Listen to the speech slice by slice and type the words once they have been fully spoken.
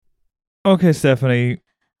Okay, Stephanie,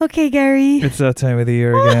 Okay, Gary. it's that time of the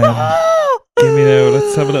year again. Give me now.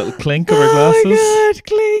 Let's have a little clink of our glasses. Oh my God,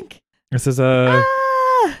 clink. This is a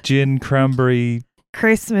Ah! gin cranberry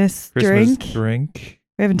Christmas Christmas drink. drink.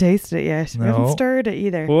 We haven't tasted it yet. We No. haven't stirred it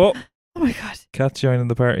either. Whoa, Oh my God. cat's joining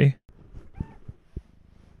the party.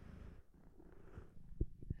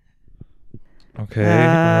 Okay,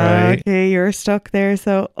 right. Okay, you're stuck there,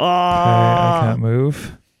 so... Oh. Okay, I can't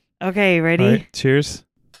move. Okay, ready? Right, cheers.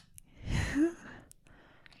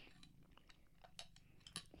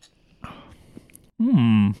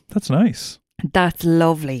 That's nice. That's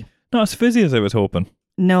lovely. Not as fizzy as I was hoping.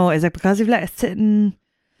 No, is it because we've let it sit in...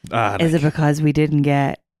 Is it because we didn't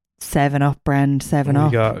get 7-Up brand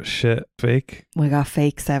 7-Up? We got shit fake We got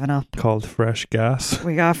fake 7-Up. called fresh gas.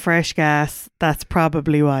 We got fresh gas. That's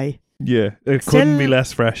probably why. Yeah, it Still- couldn't be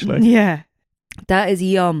less fresh. Like, Yeah. That is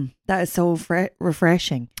yum. That is so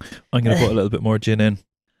refreshing. I'm gonna put a little bit more gin in.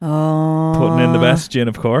 Oh. Putting in the best gin,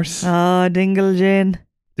 of course. Oh, dingle gin.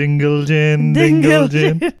 Dingle gin, dingle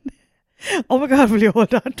gin. Oh my God, will you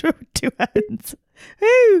hold on to it with 2 hands?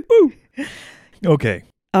 Woo. Woo. Okay,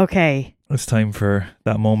 Okay. it's time for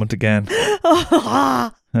that moment again.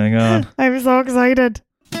 Oh, Hang on. I'm so excited.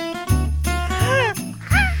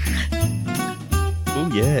 Oh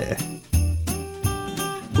yeah.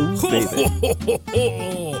 Ooh, baby.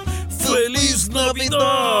 Feliz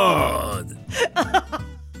Navidad!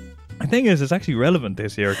 The thing is, it's actually relevant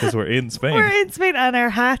this year because we're in Spain. We're in Spain and our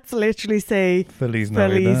hats literally say Feliz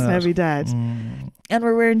Feliz Navidad. Navidad. And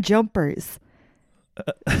we're wearing jumpers.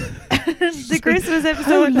 The Christmas How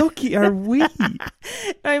episode. lucky are we?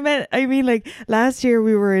 I mean, like last year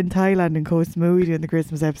we were in Thailand in Koh Samui doing the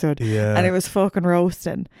Christmas episode, Yeah. and it was fucking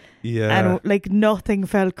roasting, Yeah. and like nothing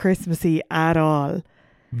felt Christmassy at all.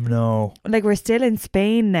 No. Like we're still in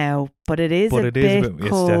Spain now, but it is But a it bit is a bit, it's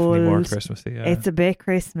definitely more cold. Christmassy. Yeah. It's a bit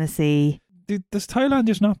Christmassy. Does Thailand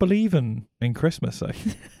just not believe in Christmas? Like,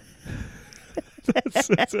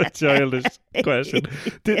 that's a childish question.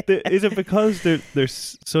 Is it because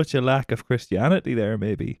there's such a lack of Christianity there?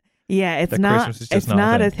 Maybe. Yeah, it's That not. Christmas is just It's not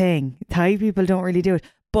not a a thing. Thai people don't really do it,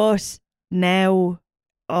 but now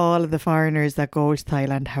all of the foreigners that go to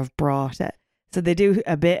Thailand have brought it, so they do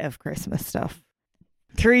a bit of Christmas stuff.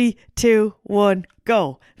 3, 2, 1,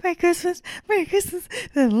 go! Merry Christmas, Merry Christmas.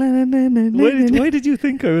 Why did you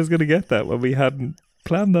think I was going to get that when we hadn't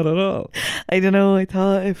planned that at all? I don't know. I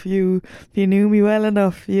thought if you knew me well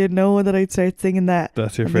enough, you'd know that I'd start singing that.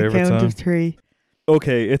 That's your on the favorite count song. of 3.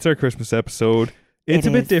 Okay, it's our Christmas episode. It's It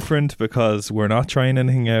a bit is. different because we're not trying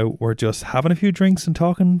anything out. We're just having a few drinks and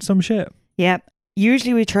talking some shit. Yep.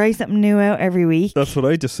 Usually we try something new out every week. That's what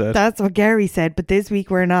I just said. That's what Gary said, but this week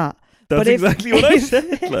we're not. That's but if- exactly what I if-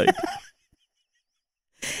 said. Like,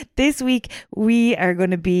 This week we are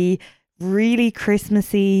going to be really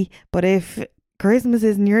Christmassy, but if Christmas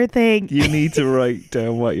isn't your thing, you need to write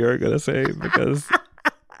down what you're going to say because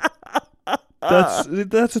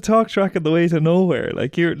that's a talk track on the way to nowhere.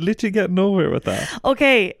 Like, you're literally getting nowhere with that.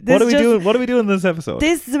 okay. What are we doing? What are we doing in this episode?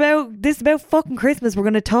 This is about fucking Christmas. We're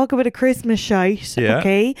going to talk about a Christmas shite. Yeah.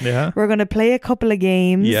 Okay. Yeah. We're going to play a couple of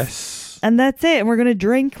games. Yes. And that's it. And we're going to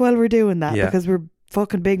drink while we're doing that Yeah. because we're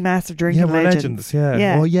fucking big, massive drinking Yeah, we're legends. legends. Yeah.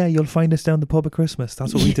 Yeah. Oh yeah, you'll find us down the pub at Christmas.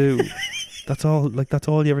 That's what we do. That's all. Like, that's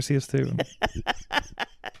all you ever see us do.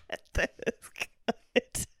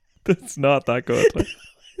 That's not that good. Like,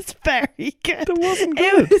 It's very good. that wasn't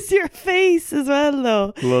It good. was your face as well,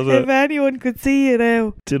 though. Was If it? anyone could see you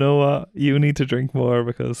now. Do you know what? You need to drink more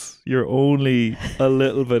because you're only a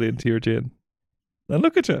little bit into your gin. And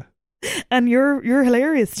look at you. And you're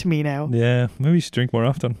hilarious to me now. Yeah, maybe you should drink more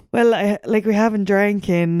often. Well, like we haven't drank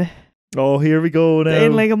in Oh, here we go now.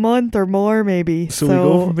 like a month or more, maybe. so we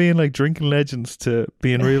go from being like drinking legends to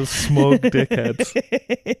being real smug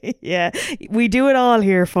dickheads. Yeah, we do it all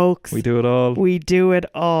here, folks. We do it all. We do it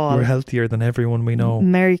all. We're healthier than everyone we know.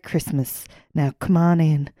 Merry Christmas. Now, come on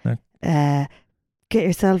in. Get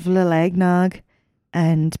yourself a little eggnog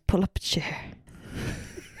and pull up a chair.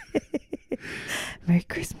 Merry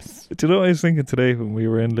Christmas. Do you know what I was thinking today when we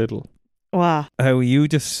were in Lidl? Wow. How you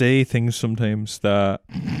just say things sometimes that,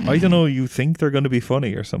 I don't know, you think they're going to be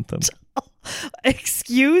funny or something.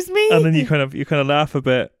 Excuse me? And then you kind of laugh a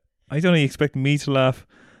bit. I don't know, you expect me to laugh.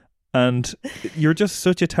 And you're just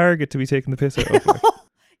such a target to be taking the piss out of. Like.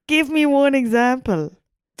 Give me one example.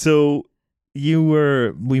 So we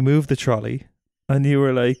moved the trolley and you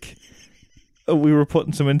were like, we were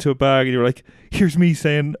putting some into a bag and you were like, here's me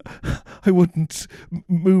saying I wouldn't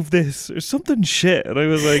move this or something shit. And I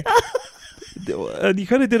was like, and you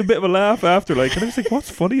kind of did a bit of a laugh after, like, and I was like, what's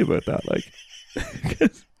funny about that? Like,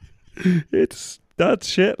 'cause it's that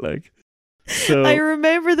shit, like. So I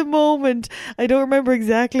remember the moment. I don't remember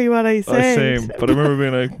exactly what I said. same, but I remember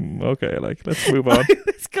being like, okay, like let's move on. I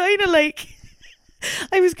was kind of like,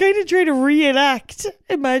 I was kind of trying to reenact.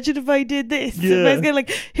 Imagine if I did this. And I was Yeah. kind of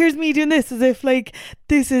like, here's me doing this as if like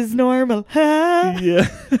this is normal. Ha! Yeah,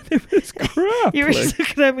 it was crap. You were like, just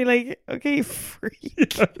looking at me like, okay,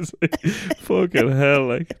 freak. I was like, fucking hell,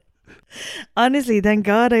 like. Honestly, thank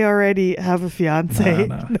God I already have a fiance.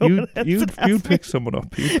 Nah. No one else You has pick someone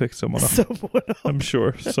up. You pick someone up. someone up. I'm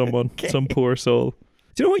sure someone, Okay. some poor soul.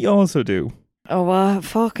 Do you know what you also do? Oh,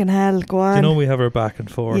 fucking hell, go on. Do you know we have our back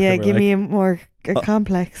and forth? yeah, and we're give like, me a more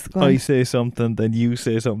complex. Go on. I say something, then you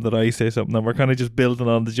say something, then I say something, and we're kind of just building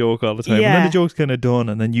on the joke all the time. And Yeah. then the joke's kind of done,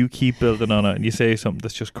 and then you keep building on it, and you say something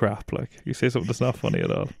that's just crap. Like you say something that's not funny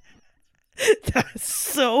at all. That's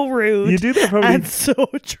so rude. You do that probably and so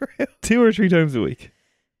true. 2 or 3 times a week.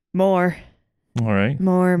 More All right.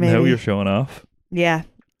 maybe. Now you're showing off. Yeah,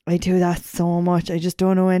 I do that so much. I just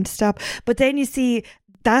don't know when to stop. But then you see,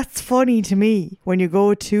 that's funny to me when you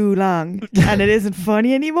go too long and it isn't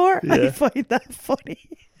funny anymore. I Yeah. find that funny.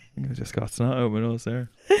 I just got snot out my nose there.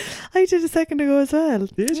 I did a second ago as well.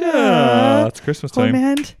 Did ya? Ah. It's Christmas Hold my time.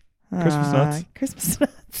 hand. Christmas Ah, nuts. Christmas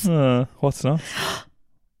nuts. What's not?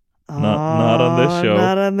 Not on this show.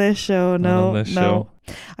 Not on this show. Not No, on this no.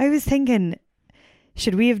 show. I was thinking,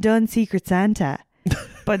 should we have done Secret Santa?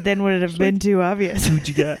 But then would it have been too obvious? Who'd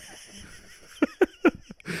you get?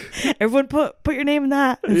 Everyone put your name in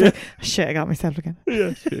that. It's Yeah. like, shit, I got myself again.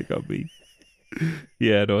 Yeah, shit got me.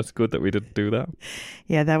 Yeah, no, it's good that we didn't do that.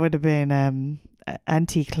 Yeah, that would have been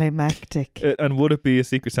anticlimactic. And would it be a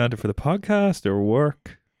Secret Santa for the podcast or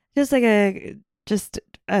work? Just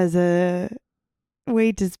as a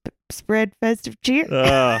way to spread festive cheer.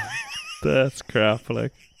 Ah, that's crap.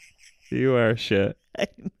 Like, you are shit. I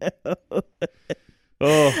know.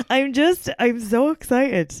 Oh, I'm so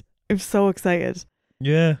excited. I'm so excited.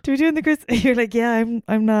 yeah. To be doing the Christmas. You're like, yeah,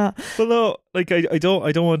 I'm not. Well, no, like I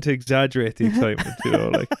don't want to exaggerate the excitement. You know,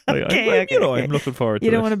 like Okay, okay. I'm looking forward to You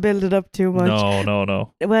it. don't want to build it up too much.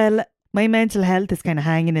 No. Well, my mental health is kind of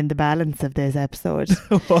hanging in the balance of this episode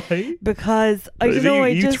Why? because I don't know.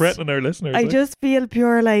 You threatening our listeners. I like? just feel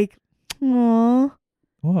pure like, aww.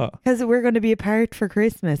 What? Because we're going to be apart for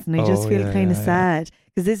Christmas, and I just Oh, feel yeah, kind of yeah. sad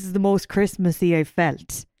because this is the most Christmassy I've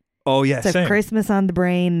felt. Oh yeah, It's same. like Christmas on the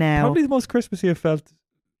brain now. Probably the most Christmassy I felt.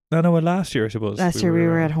 I know last year, I suppose. Last year we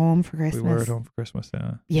were at home for Christmas. We were at home for Christmas.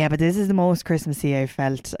 Yeah. Yeah, but this is the most Christmassy I've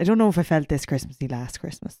felt. I don't know if I felt this Christmassy last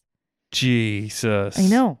Christmas. Jesus. I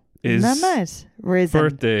know. Isn't that His mad? Risen.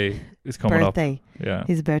 birthday is coming Birthday. up. Yeah.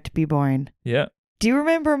 He's about to be born. Yeah. Do you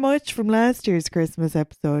remember much from last year's Christmas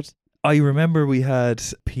episode? I remember we had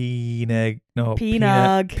Pinog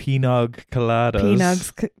Pinog.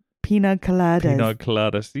 coladas. Pinog coladas. Pinog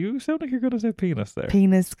coladas. You sound like you're going to say penis there.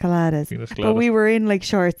 Penis coladas. Penis But coladas. we were in like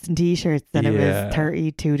shorts and t-shirts and it Yeah. was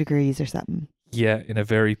 32 degrees or something. Yeah, in a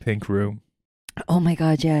very pink room. Oh my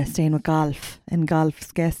God, yeah. Staying with Golf in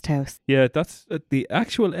Golf's guest house. Yeah, that's the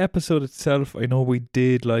actual episode itself. I know we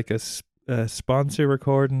did like a sponsor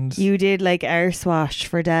recordings. You did like air swash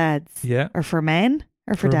for dads. Yeah. Or for men?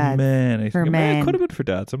 Or for dads? men. I For think. It men. could have been for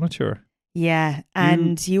dads. I'm not sure. Yeah.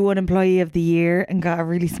 And you won Employee of the Year and got a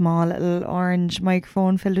really small little orange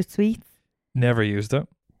microphone filled with sweets. Never used it.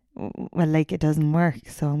 Well, like it doesn't work,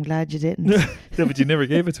 so I'm glad you didn't. No, but you never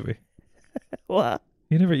gave it to me. What?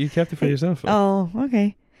 You kept it for yourself. Like. Oh,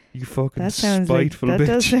 okay. You fucking That sounds like spiteful that bitch.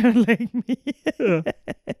 does sound like me. Yeah.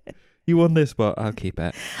 You won this, but I'll keep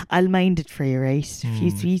it. I'll mind it for you, right? A few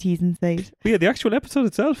Hmm. sweeties inside. But yeah, the actual episode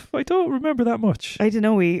itself, I don't remember that much. I don't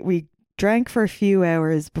know. We drank for a few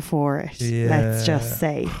hours before it. Let's just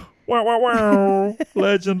say. Wow, wow, wow.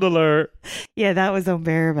 Legend alert. Yeah, that was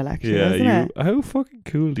unbearable, actually, Yeah, wasn't it? how fucking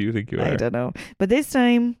cool do you think you are? I don't know. But this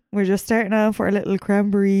time, we're just starting off for a little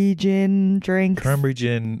cranberry gin drinks. Cranberry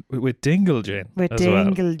gin with dingle gin with as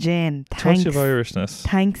dingle gin. well. Thanks. Touch of Irishness.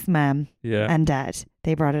 Thanks, ma'am Yeah. and dad.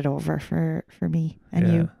 They brought it over for me and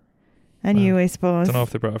Yeah. you. And Well, you, I I suppose. don't know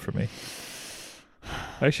if they brought it for me.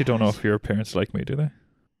 I actually don't know if your parents like me, do they?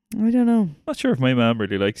 I don't know. Not sure if my mum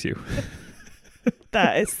really likes you.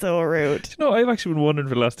 That is so rude. You know, I've actually been wondering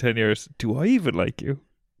for the last 10 years, do I even like you?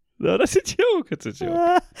 No, that's a joke. It's a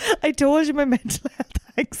joke. I told you my mental health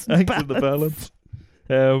hangs in Thanks for the balance.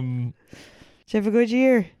 Did you have a good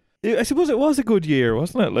year? I suppose it was a good year,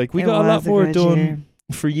 wasn't it? Like, we It got a lot was more good done. year.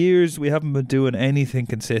 For years, we haven't been doing anything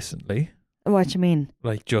consistently, What you mean?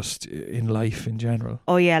 like just in life in general.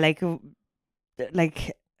 Oh yeah, like,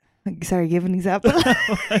 sorry, give an example.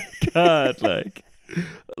 Oh my God,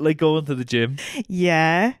 like going to the gym.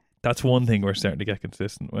 Yeah, That's one thing we're starting to get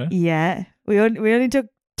consistent with. yeah. We only took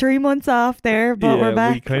 3 months off there, but we're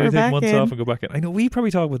back. We kind we're of take back months in. off and go back in. I know we probably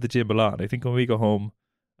talk about the gym a lot. I think when we go home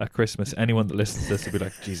at Christmas, anyone that listens to this will be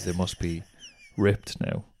like, "Geez, they must be ripped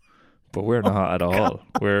now." But we're not at all.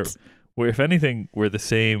 We're if anything, we're the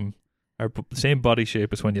same. Our same body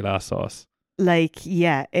shape as when you last saw us. Like,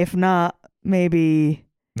 yeah, if not, maybe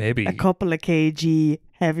Maybe a couple of kg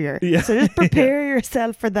heavier. Yeah. So just prepare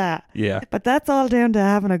yourself for that. Yeah. But that's all down to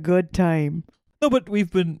having a good time. No, but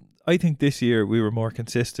I think this year we were more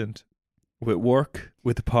consistent with work,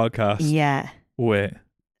 with the podcast, Yeah, with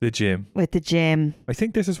the gym. with the gym. I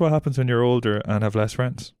think this is what happens when you're older and have less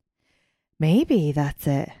friends. Maybe that's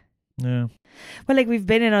it. Yeah. Well, like we've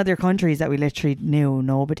been in other countries that we literally knew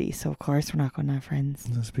nobody, so of course we're not going to have friends.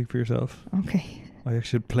 Speak for yourself. Okay. I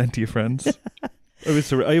actually had plenty of friends. I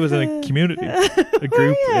was in a community, a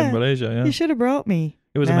group in Malaysia. Yeah, You should have brought me.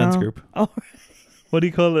 it was a men's group. Oh, What do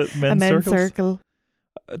you call it? a Men's men's circles. circle.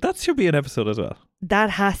 That should be an episode as well. That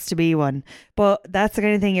has to be one. But that's the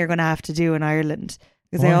kind of thing you're going to have to do in Ireland.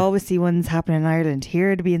 Because I Why? always see ones happen in Ireland.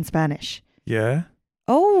 Here it'd be in Spanish. Yeah,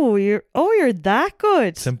 Oh, you're that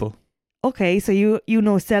good. simple. Okay, so you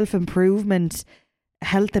know self-improvement,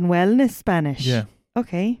 health and wellness Spanish. Yeah,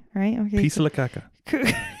 Okay, right. Okay. piece of la caca.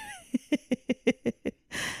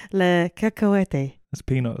 Le cacahuete. That's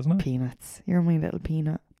peanut, isn't it? Peanuts. You're my little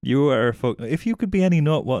peanut. You are a fuck. If you could be any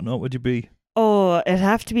nut, what nut would you be? Oh, it'd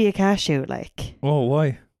have to be a cashew, like. Oh,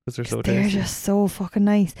 why? Because they're so They're tasty. just so fucking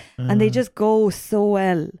nice. And they just go so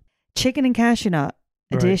well. Chicken and cashew nut,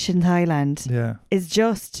 a Right. dish in Thailand, Yeah. is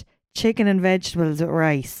just chicken and vegetables with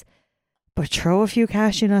rice. But throw a few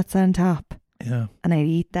cashew nuts on top, Yeah. and I'd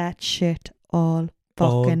eat that shit all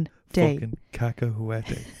fucking day. Fucking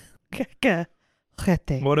cacahuete.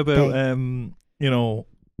 Cacahuete. What about day.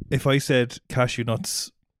 if I said cashew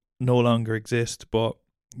nuts no longer exist, but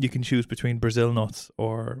you can choose between Brazil nuts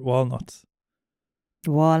or walnuts?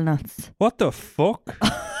 Walnuts. What the fuck?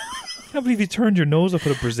 I can't believe you turned your nose up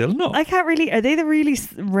at a Brazil nut. I can't really. Are they the really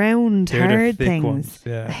round, They're the hard thick things? ones. I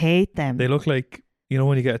Yeah. hate them. They look like,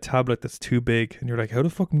 when you get a tablet that's too big and you're like, how the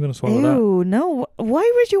fuck am I going to swallow that? Ew, no. Why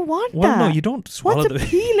would you want Well, that? no, you don't swallow What's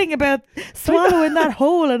appealing about swallowing that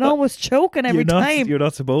whole and almost choking every time? You're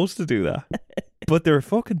not supposed to do that. But they're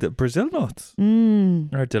fucking Brazil nuts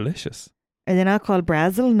are delicious. Are they not called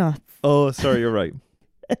Brazil nuts? Oh, sorry, you're right.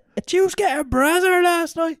 Did you get a Brazil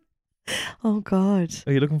last night? Oh, God.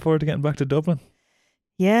 Are you looking forward to getting back to Dublin?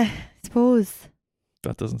 Yeah, I suppose.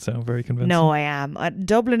 That doesn't sound very convincing. No, I am.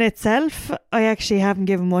 Dublin itself, I actually haven't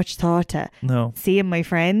given much thought to. No. Seeing my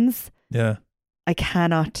friends, Yeah. I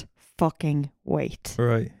cannot fucking wait. All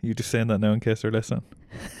right. You just saying that now in case they're listening.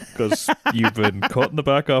 Because you've been cutting the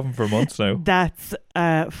back off them for months now. That's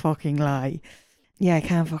a fucking lie. Yeah, I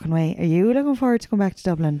can't fucking wait. Are you looking forward to going back to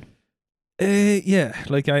Dublin? Yeah.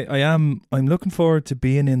 Like I'm looking forward to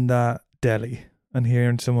being in that deli and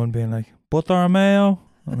hearing someone being like, butter or mayo?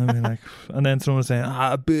 And then being like, and then someone saying,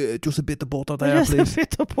 just a bit of butter there, Just a please.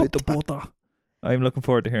 bit of Bit of butter. I'm looking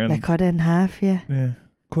forward to hearing. Like cut it in half, yeah. Yeah.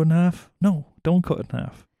 Cut in half? No, don't cut it in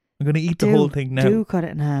half. I'm going to eat the Do- whole thing now. Do cut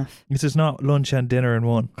it in half. This is not lunch and dinner in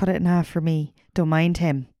one. Cut it in half for me. Don't mind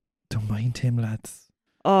him. Don't mind him, lads.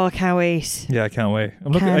 Oh, I can't wait. Yeah, I can't wait.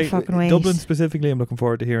 Can't fucking wait. Dublin specifically, I'm looking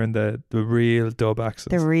forward to hearing the real dub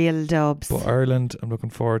accents. The real dubs. But Ireland, I'm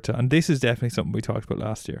looking forward to, and this is definitely something we talked about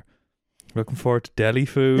last year. Looking forward to deli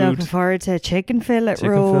food, Looking forward to chicken fillet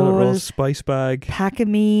chicken rolls, fillet rolls, spice bag,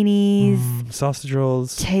 pacaminis, sausage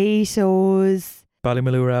rolls, potatoes,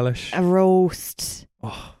 Ballymaloe relish. a roast,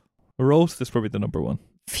 Oh, a roast is probably the number one.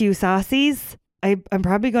 few saucies. I'm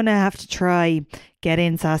probably going to have to try get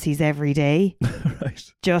in saucies every day Right.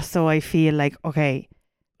 just so I feel like, okay,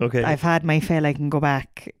 Okay. I've had my fill, I can go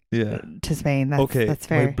back yeah. to Spain. That's, Okay. that's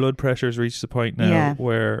My fair. blood pressure's reached the point now Yeah.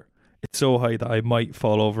 where it's so high that I might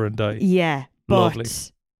fall over and die. Yeah, but Lovely.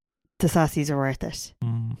 the saucies are worth it.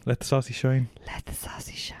 Let the saucy shine. Let the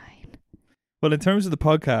saucies shine. Well, in terms of the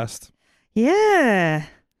podcast, Yeah.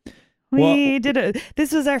 What- We did it.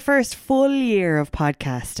 This was our first full year of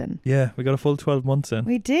podcasting. yeah, we got a full 12 months in.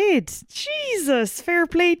 We did. Jesus, fair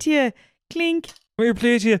play to you. Clink. Fair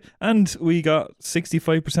play to you. And we got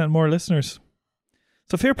 65% more listeners.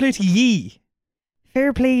 So fair play to ye.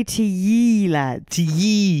 Fair play to ye, lads. To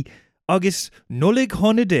ye. Agus nullig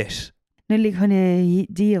honadit. Nearly kind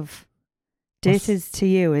of Dave. This What's- is to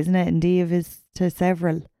you, isn't it? And Dave is to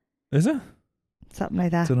several. Is it? Something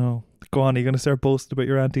like that. Don't know. Go on, are you going to start boasting about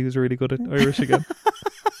your auntie who's really good at Irish again?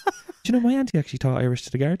 Do you know my auntie actually taught Irish to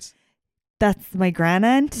the guards? That's my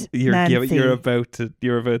grandaunt, Nancy. You're about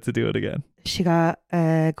to do it again. She got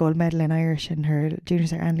a gold medal in Irish in her junior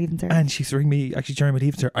cert and leaving cert. And she's ringing me actually during my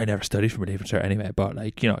leaving cert. I never studied for my leaving cert anyway, but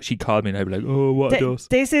like, you know, she called me and I'd be like, oh, what does?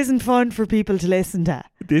 This isn't fun for people to listen to.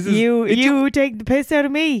 This is you take the piss out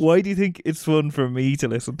of me. Why do you think it's fun for me to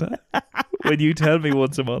listen to? When you tell me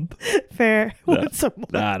once a month. Fair. Once a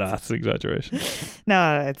month. Nah, that's an exaggeration.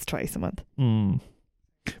 No, it's twice a month.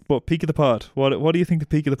 But peak of the pod. What do you think the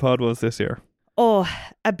peak of the pod was this year? Oh,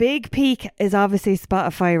 a big peak is obviously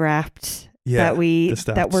Spotify Wrapped. Yeah,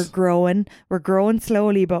 that we're growing. We're growing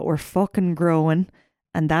slowly, but we're fucking growing.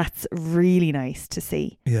 And that's really nice to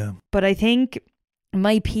see. Yeah. But I think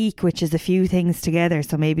my peak, which is a few things together,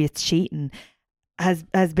 so maybe it's cheating,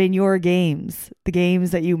 has been your games. The games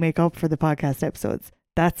that you make up for the podcast episodes.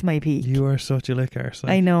 That's my peak. You are such a lick arse.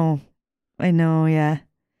 I know, yeah.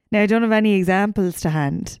 Now I don't have any examples to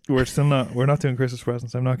hand. We're not doing Christmas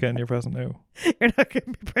presents. I'm not getting your present now. You're not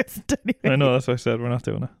getting me a present anyway. I know, that's what I said. We're not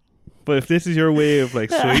doing it. But if this is your way of like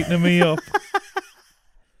sweetening me up.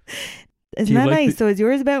 Isn't that nice? So is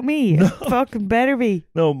yours about me? No. Fucking better be.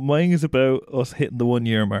 No, mine is about us hitting the 1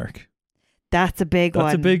 year mark. That's a big one.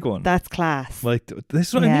 That's a big one. That's class. Like, this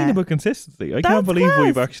is what I mean about consistency. I can't believe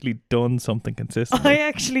we've actually done something consistently. I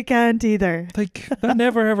actually can't either. Like, that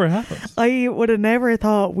never ever happens. I would have never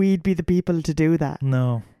thought we'd be the people to do that.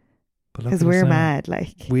 No. Because we're mad,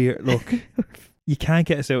 like. Look, you can't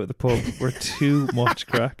get us out of the pub. We're too much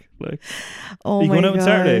crack. Like, oh, you my God. going out on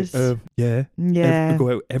Saturday? Yeah. Yeah. We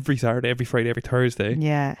go out every Saturday, every Friday, every Thursday.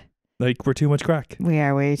 Yeah. Like, we're too much crack. We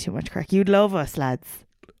are way too much crack. You'd love us, lads.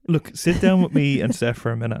 Look, sit down with me and Steph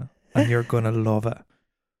for a minute and you're going to love it.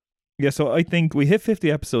 Yeah, so I think we hit 50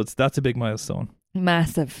 episodes. That's a big milestone.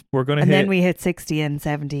 Massive. We're going to And then we hit 60 and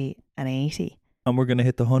 70 and 80. And we're going to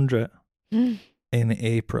hit the 100 in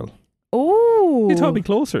April. Oh. You thought me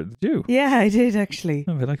closer, did you? Yeah, I did actually.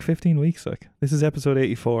 No, like 15 weeks. Like, this is episode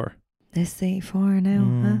 84. This is 84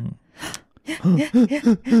 now,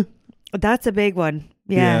 huh? That's a big one.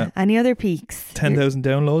 Yeah. Any other peaks? 10,000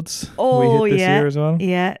 downloads. Oh, we hit this year as well.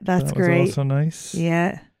 Yeah, that great. Was also nice.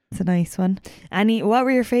 Yeah, it's a nice one. What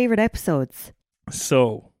were your favourite episodes?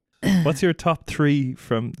 So, what's your top three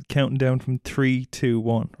from counting down from 3, 2,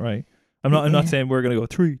 1, right? I'm not saying we're going to go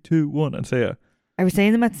 3, 2, 1 and say it. Are we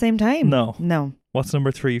saying them at the same time? No. What's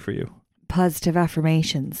number 3 for you? Positive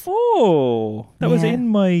affirmations. Oh, that was in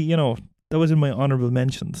my, that was in my honourable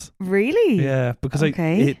mentions. Really? Yeah, because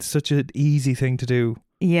it's such an easy thing to do.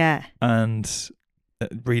 Yeah. And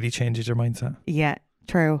it really changes your mindset. Yeah,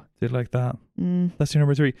 true. Did like that. That's your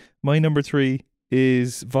number 3. My number 3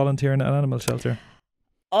 is volunteering at an animal shelter.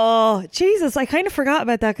 Oh, Jesus, I kind of forgot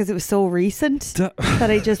about that because it was so recent that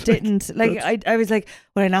I just didn't. Like, I was like,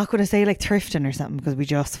 well, I'm not going to say like thrifting or something because we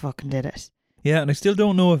just fucking did it. Yeah, and I still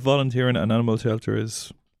don't know if volunteering at an animal shelter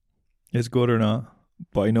is good or not.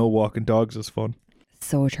 But I know walking dogs is fun.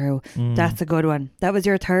 So true. That's a good one. That was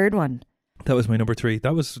your third one. That was my number 3. I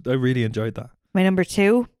really enjoyed that. My number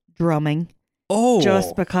 2, drumming. Oh.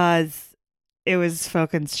 Just because it was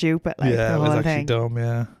fucking stupid. Like, yeah, the it whole was actually thing. dumb,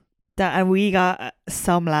 yeah. And we got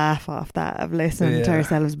some laugh off that of listening to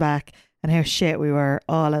ourselves back and how shit we were,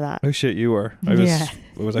 all of that. How shit you were.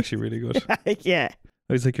 It was actually really good. Yeah.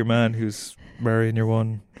 I was like your man who's marrying your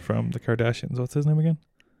one from the Kardashians. What's his name again?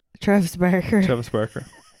 Travis Barker. Travis Barker.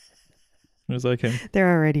 It was like him.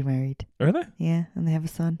 They're already married. Are they? Yeah, and they have a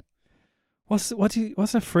son. What's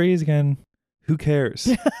that phrase again? Who cares?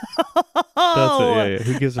 That's it. Yeah.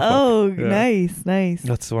 Who gives a fuck? Oh, yeah. Nice.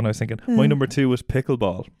 That's the one I was thinking. My number 2 was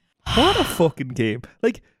pickleball. What a fucking game!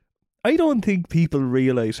 Like, I don't think people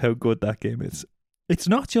realize how good that game is. It's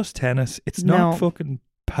not just tennis. It's not fucking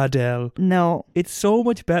padel. No, it's so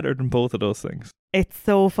much better than both of those things. It's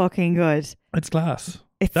so fucking good. It's class.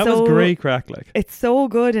 That was great crack. Like, it's so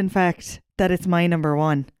good, in fact, that it's my number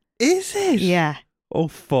 1. Is it? Yeah. Oh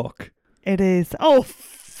fuck! It is. Oh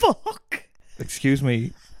fuck! Excuse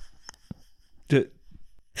me.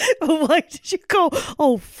 Why did you go,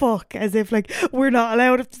 oh fuck, as if like we're not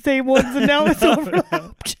allowed to have the same ones and now it's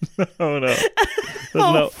overlapped?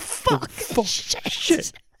 No. Fuck.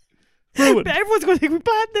 Shit. Ruined. Everyone's going to think we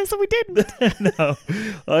planned this and we didn't. No.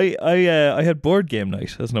 I had board game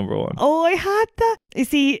night as number 1. Oh, I had that. You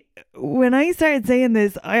see, when I started saying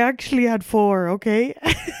this, I actually had 4, okay?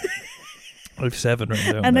 I've 7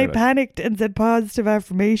 written down. And I panicked and said positive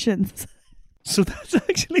affirmations. So that's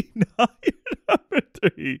actually not your number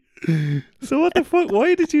 3. So what the fuck?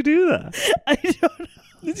 Why did you do that? I don't know.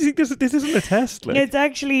 This isn't a test. Like. It's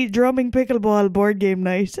actually drumming pickleball board game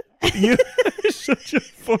night. You're such a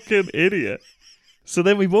fucking idiot. So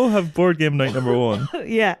then we both have board game night number 1,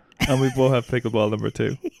 Yeah. and we both have pickleball number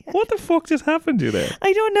 2. What the fuck just happened to you there?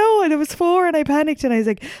 I don't know. And it was 4 and I panicked and I was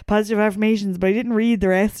like, positive affirmations, but I didn't read the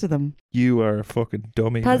rest of them. You are a fucking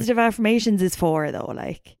dummy. Positive affirmations is 4 though,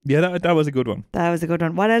 like. Yeah, that was a good one. That was a good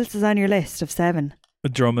one. What else is on your list of 7?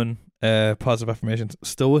 Drumming, positive affirmations,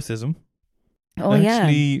 stoicism. Oh, I yeah.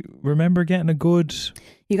 actually remember getting a good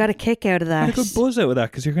You got a kick out of that. a good buzz out of that,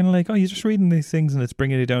 because you're kind of like, oh, you're just reading these things and it's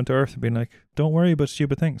bringing you down to earth and being like, don't worry about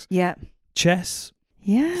stupid things. Yeah. Chess.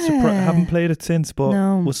 Yeah. Haven't played it since, but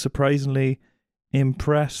No. was surprisingly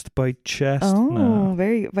impressed by chess. Oh, No,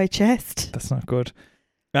 very by chest. that's not good.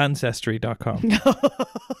 Ancestry.com.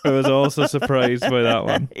 I was also surprised by that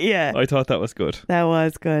one. Yeah. I thought that was good. That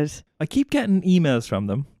was good. I keep getting emails from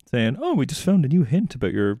them saying, oh, we just found a new hint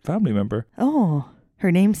about your family member. Oh,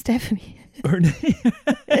 her name's Stephanie. Her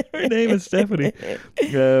name is Stephanie.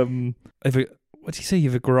 What do you say? You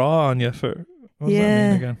have a gra on you for? What does that Yeah.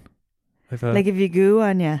 mean again? Like if you goo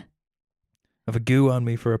on you. I've a goo on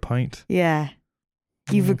me for a pint. Yeah.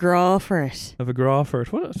 You've a Mm. graw for it. I've a gra for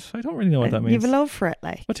it. What? I don't really know what that means. You've a love for it,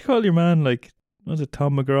 like. What do you call your man? Like, was it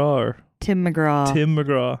Tom McGraw or Tim McGraw. Tim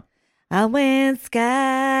McGraw? I went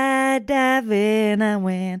skydiving, I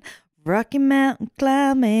went Rocky Mountain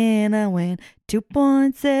climbing, I went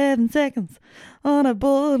 2.7 seconds on a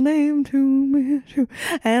bullet named Two,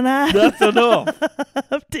 and I That's enough.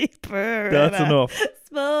 deeper. That's and enough. I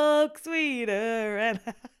smoke sweeter, and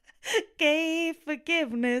I gave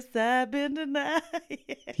forgiveness I've been denied.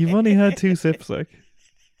 You've only had 2 sips, like,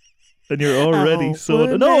 and you're already Oh, so.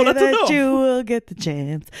 one No, day that's that enough. you will get the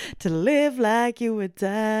chance to live like you were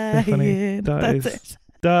dying. Stephanie, That's is it.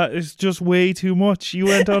 that is just way too much. You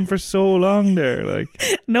went on for so long there. Like,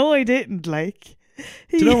 No, I didn't. Like,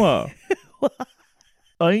 do you know what?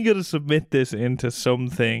 I'm gonna submit this into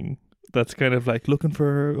something that's kind of like looking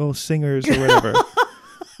for singers or whatever.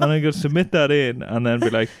 And I'm going to submit that in and then be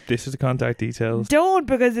like, this is the contact details. Don't,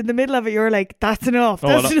 because in the middle of it, you're like, that's enough. Oh,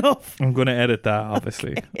 That's no. enough. I'm going to edit that,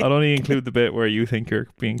 obviously. I'll only include the bit where you think you're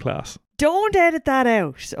being class. Don't edit that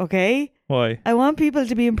out, okay? Why? I want people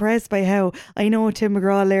to be impressed by how I know Tim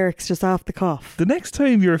McGraw lyrics just off the cuff. The next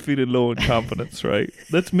time you're feeling low in confidence, right?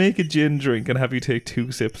 Let's make a gin drink and have you take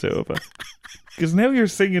 2 sips out of it. Because now you're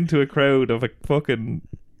singing to a crowd of a fucking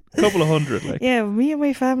couple of hundred. Like. Yeah, me and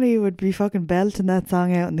my family would be fucking belting that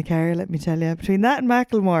song out in the car, let me tell you. Between that and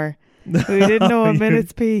Macklemore, we didn't know a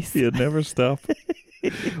minute's peace. You'd never stop.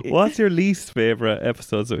 What's your least favourite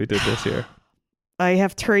episodes that we did this year? I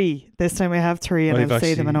have 3. This time I have 3 and I've I'll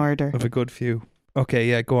say them in actually- order. I have a good few. Okay,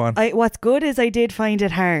 yeah, go on. What's good is I did find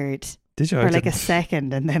it hard Did you? for I like a didn't.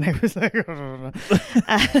 second, and then I was like,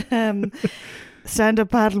 stand-up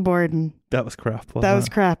paddleboarding. That was crap. That wasn't was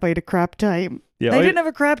it? crap. I had a crap time. Yeah, I didn't have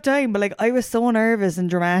a crap time, but like I was so nervous and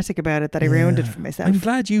dramatic about it that I ruined it Yeah. for myself. I'm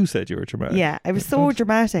glad you said you were dramatic. Yeah, I was so But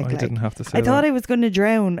dramatic. I like, didn't have to say I thought that. I was going to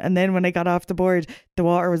drown, and then when I got off the board, the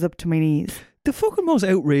water was up to my knees. The fucking most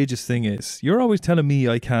outrageous thing is you're always telling me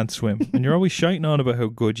I can't swim, and you're always shouting on about how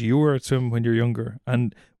good you were at swimming when you're younger,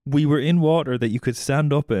 and we were in water that you could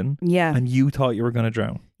stand up in, Yeah, and you thought you were going to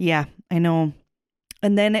drown. yeah, I know.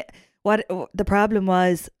 And then what the problem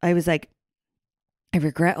was, I was like, I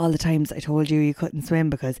regret all the times I told you you couldn't swim,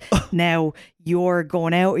 because now you're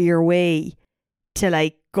going out of your way to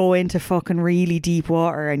like go into fucking really deep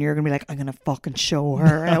water, and you're gonna be like, I'm gonna fucking show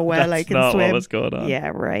her how well I That's can not swim. what was going on. Yeah,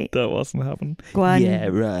 right. That wasn't happening. Go on.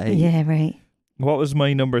 right. Yeah, right. What was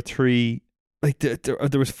my number 3? Like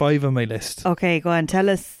there was 5 on my list. Okay, go on. Tell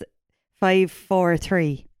us 5, 4,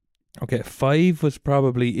 3. Okay, 5 was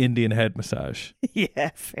probably Indian head massage.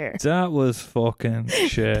 Yeah, fair. That was fucking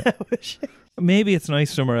shit. That was, Maybe it's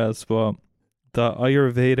nice somewhere else, but the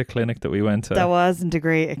Ayurveda clinic that we went to, that wasn't a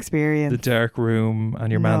great the experience. dark room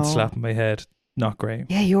and your man No. slapping my head, not great.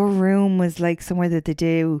 Yeah, your room was like somewhere that they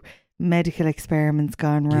do medical experiments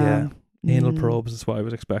gone wrong. Anal Mm. probes is what I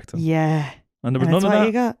was expecting. Yeah. And there was And that's none of what that.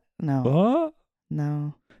 you got? No. What?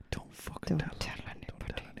 No. Don't fucking Don't tell. tell Don't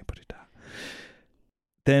anybody. tell anybody that.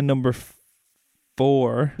 Then number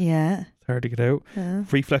 4, Yeah. it's hard to get out. Uh,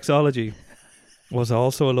 Reflexology was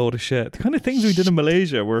also a load of shit. The kind of things we did in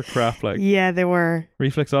Malaysia were crap. Like yeah, they were.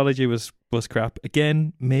 reflexology was crap.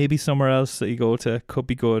 Again, maybe somewhere else that you go to could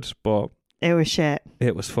be good, but It was shit.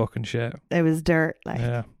 it was fucking shit. It was dirt. Like,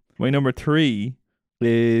 Yeah. My number 3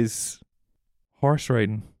 is horse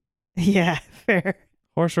riding. yeah, fair.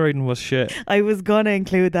 Horse riding was shit. I was gonna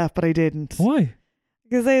include that, but I didn't. Why?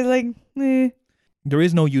 Because I was like, There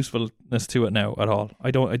is no usefulness to it now at all.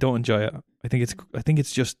 I don't enjoy it. I think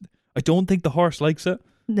it's just I don't think the horse likes it.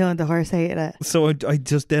 no, the horse hated it. So I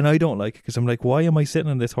don't like it because I'm like, why am I sitting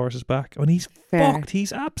on this horse's back? And he's Fair. fucked.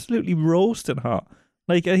 He's absolutely roasting hot.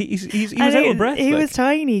 Like he was And out of breath. He like. was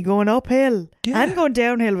tiny, going uphill. Yeah. And going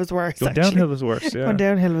downhill was worse. Going actually. downhill was worse. Yeah. Going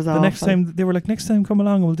downhill was The awful. next time they were like, next time come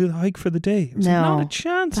along and we'll do the hike for the day. I was like, No. not a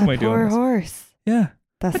chance that am I doing poor this. horse. Yeah.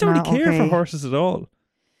 That's I don't not really care okay. for horses at all.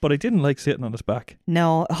 But I didn't like sitting on his back.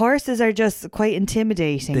 No, horses are just quite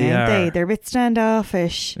intimidating, They aren't they? are. They're a bit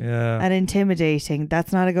standoffish Yeah. and intimidating.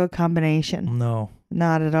 That's not a good combination. No.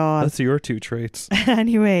 Not at all. That's your two traits.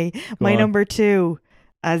 Anyway, my on. number 2,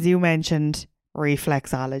 as you mentioned,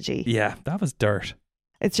 reflexology. Yeah, that was dirt.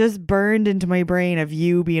 It's just burned into my brain of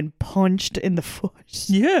you being punched in the foot.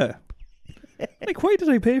 Yeah. Like, why did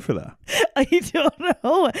I pay for that? I don't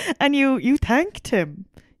know. And you thanked him.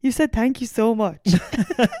 You said thank you so much.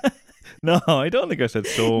 No, I don't think I said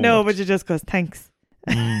so No, much. but you just goes thanks.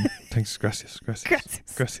 Thanks, gracias.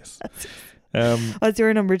 Gracias. Um, What's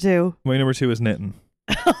your number 2? my number 2 is knitting.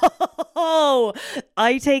 Oh,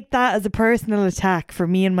 I take that as a personal attack for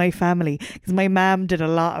me and my family because my mum did a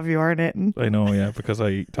lot of your knitting. I know, yeah, because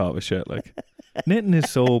I taught with shit. Like, knitting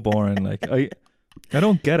is so boring. Like, I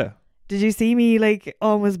don't get it. Did you see me like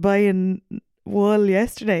almost buying wool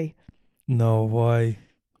yesterday? No, why?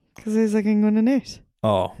 Because I was like, I'm going to knit.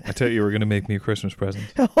 Oh, I thought you were going to make me a Christmas present.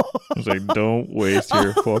 I was like, don't waste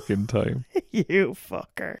your fucking time. You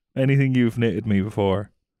fucker. Anything you've knitted me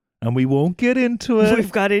before. And we won't get into it.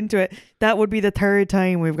 We've got into it. That would be the 3rd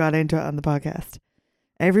time we've got into it on the podcast.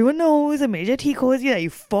 Everyone knows I made a tea cozy that you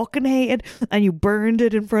fucking hated and you burned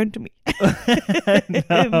it in front of me.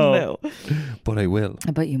 No. But I will.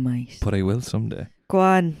 I bet you might. But I will someday. Go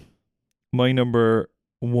on. My number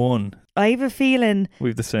 1. I have a feeling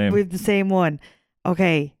We've the same. we've the same one.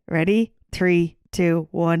 Okay, ready? 3, 2,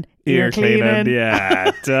 1. Ear cleaning.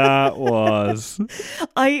 Yeah, that was.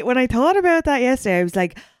 When I thought about that yesterday, I was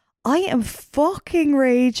like, I am fucking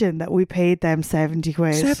raging that we paid them 70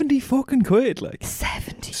 quid. 70 fucking quid, like.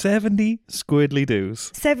 70. 70 squidly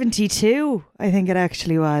doos. 72, I think it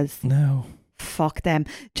actually was. No. Fuck them.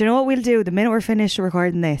 Do you know what we'll do? The minute we're finished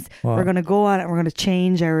recording this, What? we're going to go on and we're going to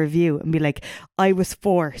change our review and be like, I was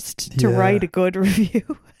forced to Yeah. write a good review.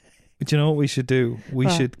 Do you know what we should do? We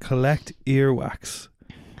What? should collect earwax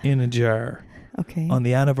in a jar Okay. on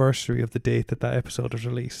the anniversary of the date that episode was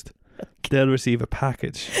released. They'll receive a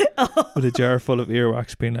package with a jar full of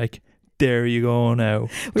earwax being like, there you go now.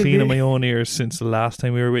 We'll Cleaning be- my own ears since the last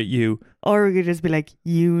time we were with you. Or we could just be like,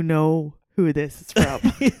 you know who this is from.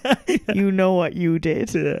 You know what you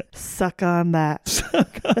did. Yeah. Suck on that.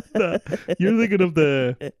 Suck on that. You're thinking of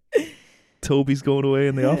the Toby's going away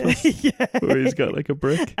in the office Yeah. where he's got like a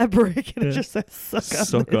brick. A brick and it Yeah. just says suck on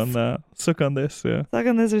Suck this. on that. Suck on this, yeah. Suck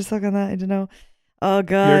on this or suck on that. I don't know. Oh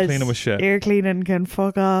god. Ear cleaning was shit. Ear cleaning can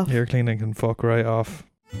fuck off. Ear cleaning can fuck right off.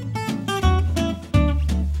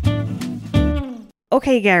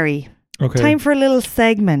 Okay, Gary. Okay. Time for a little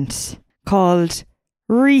segment called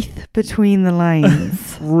Wreath Between the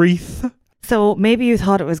Lines. Wreath. So maybe you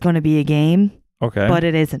thought it was going to be a game, Okay. but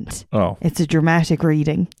it isn't. Oh. It's a dramatic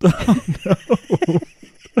reading. Oh no.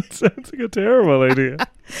 That sounds like a terrible idea.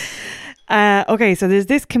 Okay, so there's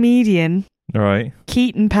this comedian, All right.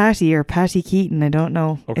 Keaton Patty or Patty Keaton, I don't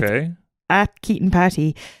know. It's Okay. at Keaton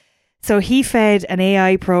Patty. So he fed an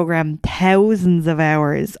AI program thousands of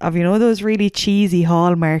hours of, you know, those really cheesy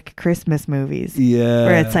Hallmark Christmas movies Yeah.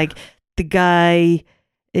 where it's like the guy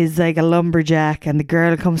is like a lumberjack and the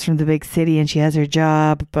girl comes from the big city and she has her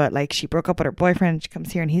job, but like she broke up with her boyfriend and she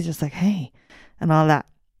comes here and he's just like, hey, and all that.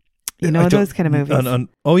 You know, those kind of movies.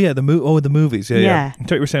 Oh yeah, the movies. Yeah, yeah. Yeah. I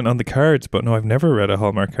thought you were saying on the cards, but no, I've never read a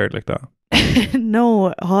Hallmark card like that.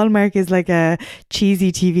 No, Hallmark is like a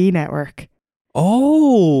cheesy TV network.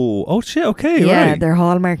 Oh shit. Okay, Yeah, right. they're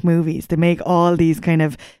Hallmark movies. They make all these kind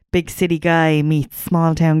of big city guy meets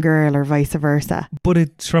small town girl or vice versa. But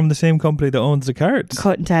it's from the same company that owns the cards.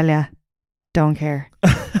 Couldn't tell ya. Don't care.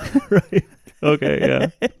 Right. Okay. Yeah.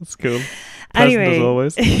 That's cool. Pleasant as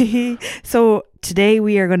always. Anyway, so today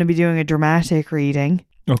we are going to be doing a dramatic reading.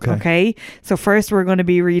 Okay. Okay. So first we're going to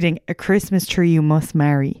be reading A Christmas Tree You Must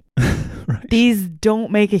Marry. Right. These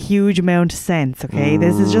don't make a huge amount of sense. Okay.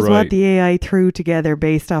 This is just Right. what the AI threw together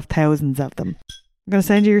based off thousands of them. I'm going to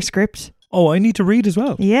send you your script. Oh, I need to read as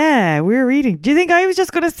well. Yeah, we're reading. Do you think I was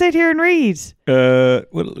just going to sit here and read?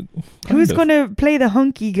 Well, Who's going to play the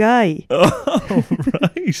hunky guy? Oh,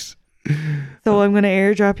 right. So I'm going to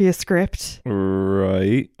airdrop you a script.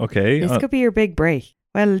 Right. Okay. This could be your big break.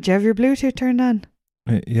 Well, do you have your Bluetooth turned on?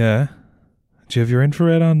 Yeah. Do you have your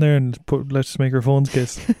infrared on there and let's make our phones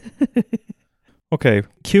kiss? Okay.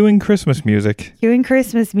 Cueing Christmas music. Cueing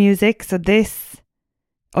Christmas music. So this...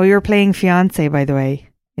 Oh, you're playing Fiancé, by the way,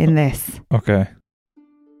 in this. Okay.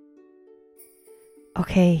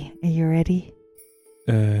 Okay, are you ready?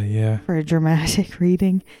 Yeah. for a dramatic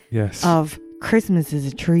reading Yes. of Christmas is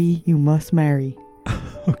a tree you must marry.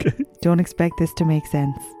 Okay. Don't expect this to make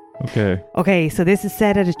sense. Okay. Okay, so this is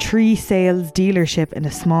set at a tree sales dealership in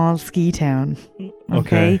a small ski town.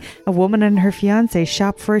 Okay. A woman and her fiancé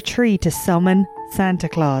shop for a tree to summon Santa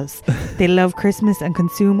Claus. They love Christmas and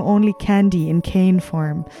consume only candy in cane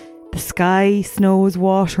form. The sky snows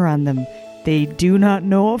water on them. They do not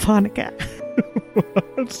know of Hanukkah.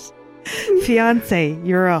 What? Fiancé,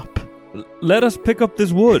 you're up. Let us pick up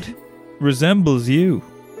this wood. Resembles you.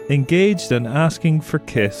 Engaged and asking for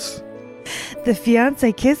kiss. The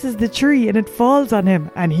fiancé kisses the tree and it falls on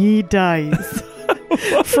him and he dies.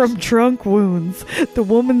 From trunk wounds. The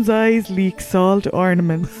woman's eyes leak salt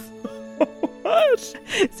ornaments. What?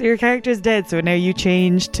 So your character's dead, so now you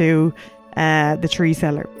change to the tree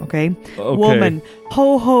seller, okay? Okay. Woman,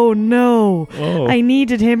 ho ho no. Oh. I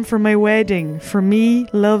needed him for my wedding. For me,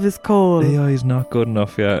 love is cold. AI's not good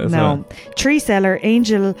enough yet, is No. Tree seller,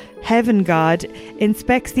 angel, heaven god,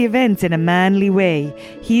 inspects the events in a manly way.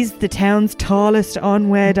 He's the town's tallest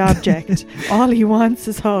unwed object. All he wants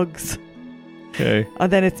is hugs. it? Okay. Oh,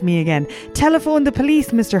 then it's me again. Telephone the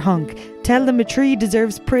police, Mr. Hunk. Tell them a tree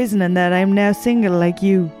deserves prison and that I'm now single like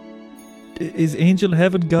you. Is Angel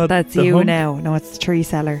Heaven God That's the you hunk? now. No, it's the tree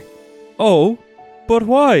seller. Oh, but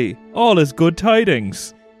why? All is good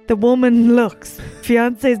tidings. The woman looks.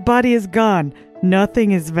 Fiancé's body is gone.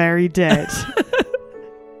 Nothing is very dead.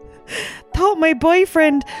 Thought my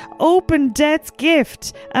boyfriend opened death's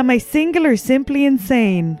gift. Am I single or simply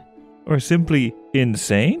insane? Or simply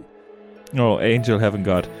insane? Oh, Angel Heaven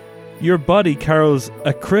God. Your body carols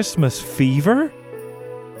a Christmas fever?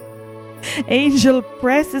 Angel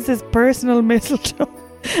presses his personal mistletoe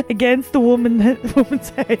against the woman's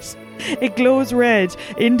head. It glows red,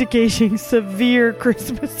 indicating severe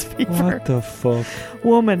Christmas fever. What the fuck?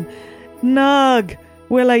 Woman, Nog,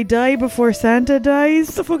 will I die before Santa dies?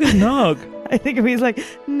 What the fuck is Nog? I think it means like,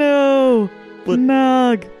 no, But-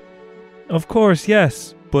 Nog. Of course,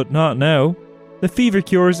 yes, but not now. The fever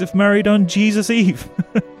cures if married on Jesus Eve.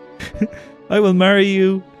 I will marry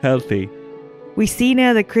you healthy. We see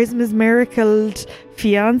now that Christmas miracled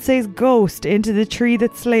fiancé's ghost into the tree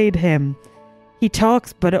that slayed him. He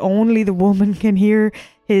talks, but only the woman can hear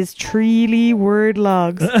his treely word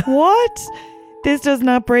logs. What? This does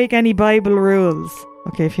not break any Bible rules.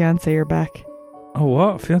 Okay, fiancé, you're back. Oh,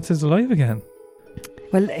 what? Fiance's alive again.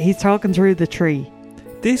 Well, he's talking through the tree.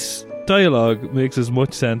 This dialogue makes as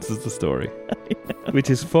much sense as the story, which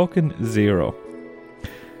is fucking zero.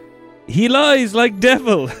 He lies like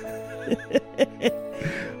devil.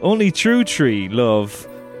 Only true tree love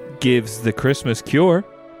gives the Christmas cure.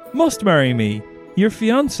 Must marry me, your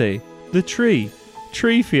fiance, the tree.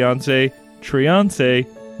 Tree fiance, treance,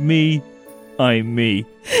 me, I'm me.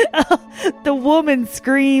 The woman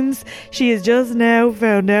screams. She has just now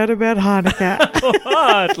found out about Hanukkah.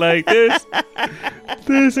 What? Like this?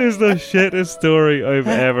 This is the shittest story I've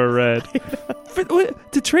ever read.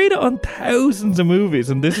 To trade it on thousands of movies,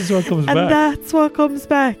 and this is what comes And back. that's what comes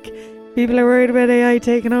back. People are worried about AI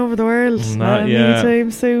taking over the world. Not yet.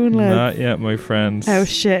 anytime soon, lads. Not yet, my friends. How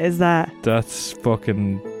shit is that? That's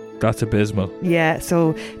abysmal. Yeah,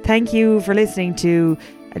 so thank you for listening to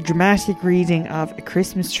a dramatic reading of A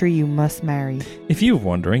Christmas Tree You Must Marry. If you're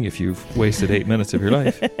wondering if you've wasted 8 minutes of your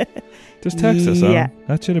life, just text us Yeah. on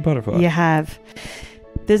that shit about You have.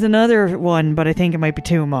 There's another one, but I think it might be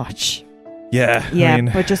too much. Yeah. Yeah, I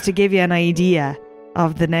mean, but just to give you an idea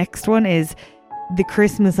of the next one is The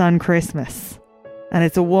Christmas on Christmas. And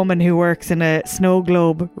it's a woman who works in a snow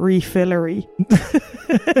globe refillery.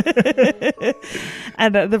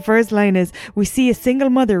 And the first line is, we see a single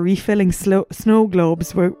mother refilling snow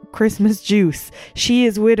globes with Christmas juice. She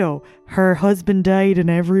is widow. Her husband died in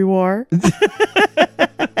every war.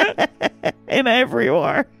 In every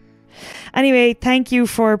war. Anyway, thank you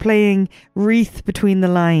for playing Wreath Between the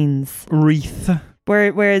Lines. wreath.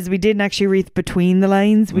 Whereas we didn't actually wreath between the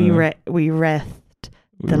lines, we Yeah. we wreathed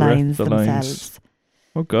We the wreathed lines the themselves. lines.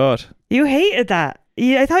 Oh, God. You hated that.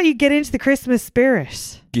 I thought you'd get into the Christmas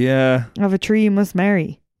spirit Yeah. of A Tree You Must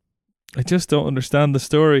Marry. I just don't understand the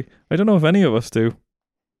story. I don't know if any of us do.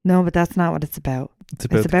 No, but that's not what it's about. It's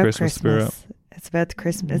about the Christmas spirit. It's about the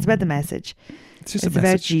Christmas. It's about the message. It's just It's a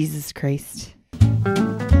about message. Jesus Christ.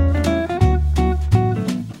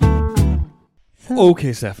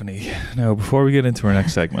 Okay, Stephanie. Now, before we get into our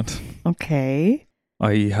next segment, Okay.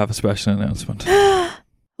 I have a special announcement.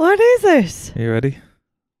 What is it? Are you ready?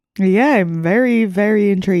 Yeah, I'm very,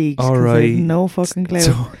 very intrigued. All 'cause I have right. no fucking clue.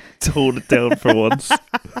 Tone it down for once.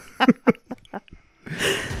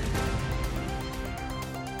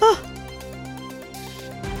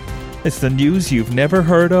 It's the news you've never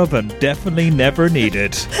heard of and definitely never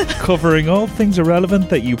needed. Covering all things irrelevant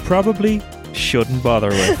that you probably shouldn't bother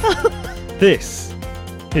with. This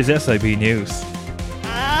is SIB News.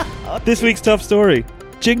 This week's top story.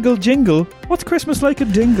 Jingle jingle. What's Christmas like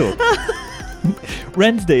in Dingle?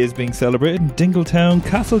 Wren's Day is being celebrated in Dingletown,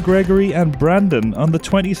 Castle Gregory and Brandon on the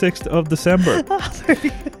 26th of December. Very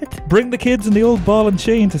good. Bring the kids in the old ball and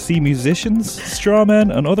chain to see musicians, straw men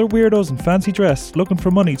and other weirdos in fancy dress looking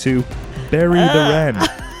for money to bury the wren.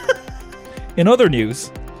 In other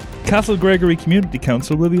news, Castle Gregory Community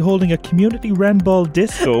Council will be holding a community wren ball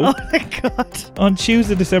disco Oh my god. on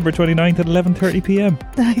Tuesday, December 29th at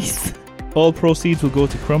 11:30pm. Nice. All proceeds will go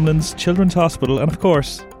to Crumlin's Children's Hospital and, of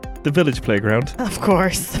course, the village playground. Of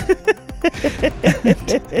course.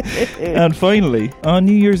 And finally, on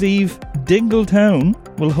New Year's Eve, Dingletown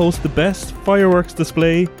will host the best fireworks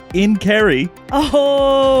display in Kerry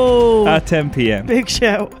Oh. at 10pm. Big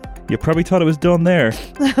show. You probably thought it was done there.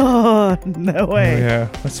 Oh, no way. Yeah,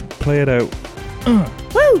 let's play it out.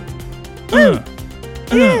 Woo. Woo.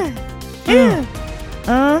 Yeah. Yeah.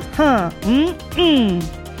 Uh-huh. Mm-mm.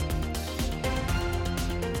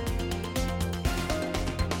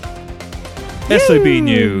 SIB Woo.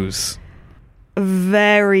 News.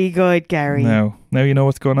 Very good, Gary. Now you know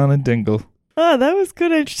what's going on in Dingle. Oh, that was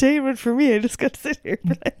good entertainment for me. I just got to sit here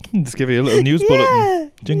and be like, Just give you a little news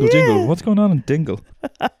bulletin. Jingle, yeah. jingle. What's going on in Dingle?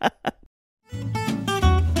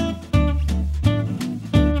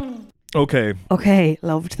 Okay, Okay,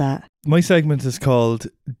 loved that. my segment is called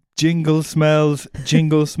Jingle Smells,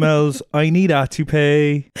 I need a to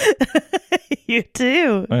pay. You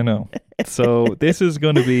do. I know. So this is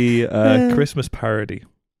going to be a Christmas parody,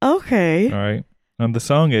 Okay. all right? And the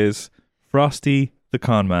song is Frosty the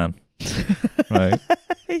Con Man, right?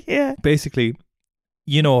 Yeah. Basically,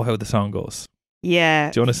 you know how the song goes.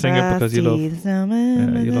 Yeah. Do you want to sing it because you love... Frosty the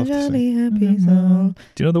Snowman Yeah, you was a love to jolly sing. happy soul.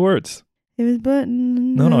 Do you know the words? He was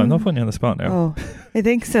button. No, I'm not putting you on the spot now. Oh, I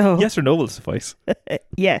think so. Yes or no will suffice.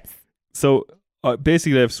 Yes. So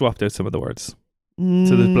basically I've swapped out some of the words.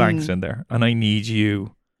 So there's blanks in there. And I need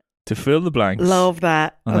you to fill the blanks. Love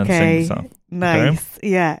that. And then Okay. sing the song. Nice.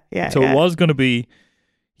 Yeah. Yeah. So yeah. it was going to be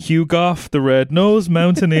Hugh Goff, the red-nosed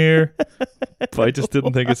mountaineer. But I just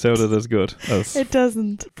didn't think it sounded as good as It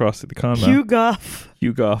doesn't. Frosty the Con Man. Hugh Goff.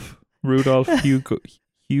 Hugh Goff. Rudolph.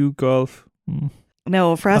 Hugh Golf.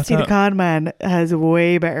 No, Frosty the can't- Con Man has a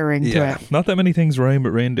way better ring to Yeah. it. Not that many things rhyme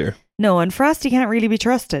with reindeer. No, and Frosty can't really be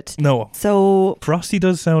trusted. No. So, Frosty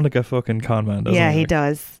does sound like a fucking con man, doesn't yeah, he? he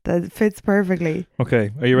does. That fits perfectly. Okay,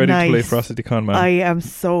 are you ready to play Nice. Frosty the Con Man? I am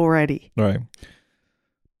so ready. Right.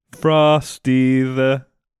 Frosty the...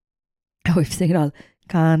 Oh, we've seen it all.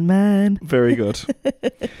 Con Man. Very good.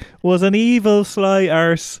 Was an evil sly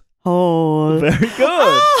arse. Hole. Very good.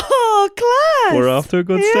 Oh, class. We're off to a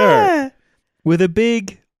good start. With a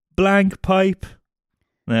big blank pipe.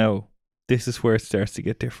 Now, this is where it starts to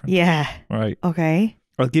get different. Yeah. Right. Okay.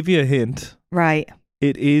 I'll give you a hint. Right.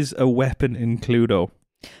 It is a weapon in Cluedo.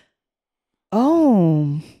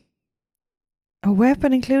 Oh. A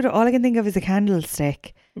weapon included. All I can think of is a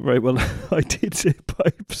candlestick. Right, well, I did say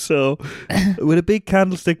pipe, so... with a big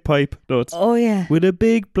candlestick pipe. No, it's... Oh, yeah. With a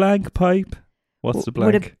big blank pipe. What's the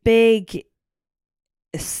blank? With a big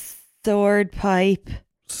sword pipe.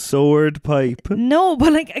 Sword pipe. No,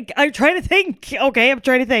 but like, I'm trying to think. Okay, I'm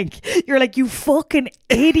trying to think. You're like, you fucking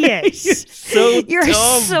idiot. You're so You're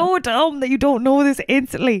dumb. so dumb that you don't know this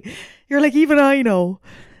instantly. You're like, even I know.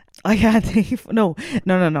 I can't think. No.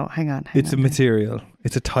 Hang on. It's a material.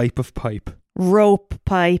 It's a type of pipe. Rope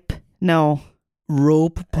pipe. No.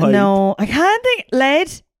 Rope pipe. No. I can't think.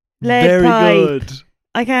 Lead Very pipe. good.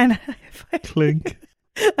 I can't. Clink.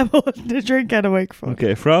 I'm holding a drink out of microphone.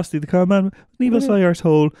 Okay, Frosty the Con Man, an evil sly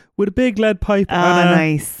arsehole with a big lead pipe Ah, and a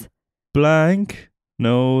nice. blank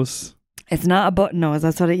nose. It's not a button nose.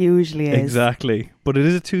 That's what it usually is. Exactly. But it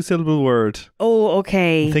is a two-syllable word. Oh,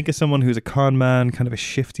 okay. Think of someone who's a con man, kind of a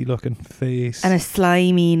shifty looking face. And a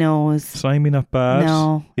slimy nose. Slimy, not bad.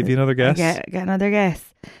 No. Give you another guess. Get another guess.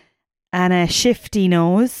 And a shifty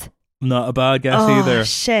nose. Not a bad guess Oh, either.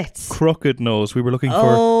 shit. Crooked nose. We were looking for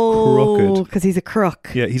Oh, crooked. because he's a crook.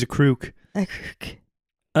 Yeah, he's a crook. A crook.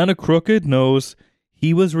 And a crooked nose.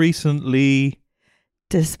 He was recently...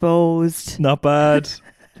 Disposed. Not bad.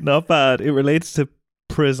 Not bad. It relates to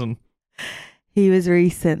prison. He was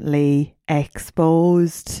recently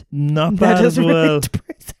exposed. Not That bad as doesn't well. relate to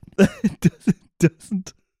prison. It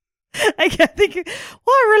doesn't. I can't think.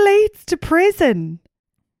 What relates to prison?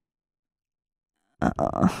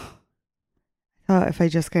 Thought if I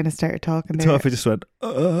just kind of started talking there. So if I just went,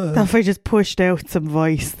 Thought if I just pushed out some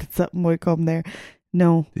voice that something would come there.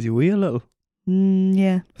 No. did you wee a little?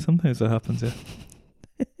 Yeah. Sometimes that happens,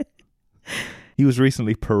 yeah. He was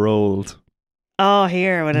recently paroled. Oh,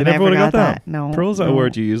 here, would You have never never would've got got that. that? No. Parole's not a no,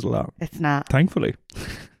 word you use a lot, It's not. thankfully.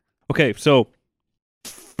 Okay, so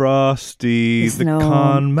Frosty the Snow-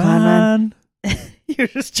 Con Con Man. You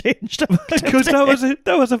just changed up. Because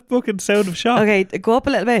that was a fucking sound of shock. Okay, go up a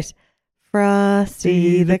little bit.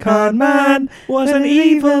 Frosty the Con Man was an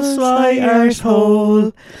evil sly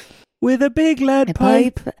arsehole with a big lead a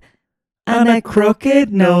pipe pipe and a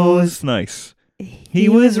crooked nose. Nice. He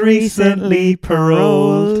was recently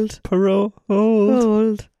paroled. Paroled.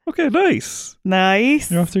 Old. Okay, nice. Nice.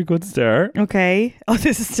 You're off to a good start. Okay. Oh,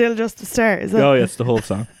 this is still just the start, is it? Oh, yes, the whole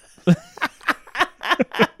song.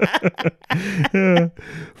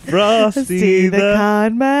 Frosty the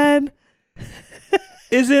Con Man.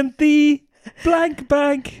 isn't the blank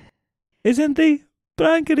bank. Isn't the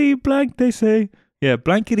blankety blank, they say. Yeah,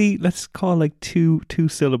 blankety, let's call like two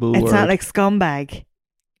syllable It's word. not like scumbag.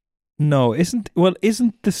 No, isn't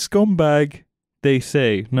the scumbag, they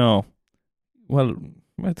say. No. Well,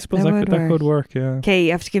 I suppose That that would could work, yeah. Okay,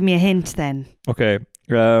 you have to give me a hint then. Okay.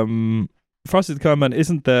 Frosty the Con Man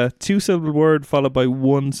isn't the 2-syllable word followed by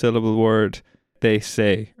 1-syllable word, they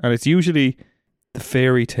say. And it's usually the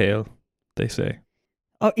fairy tale, they say.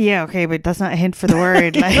 Oh, yeah, okay, but that's not a hint for the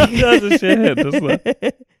word. Like. That's a shit hint, isn't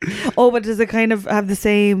it? Oh, but does it kind of have the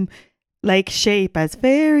same, like, shape as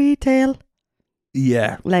fairy tale?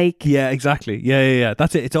 Yeah. Like, Yeah, exactly. Yeah.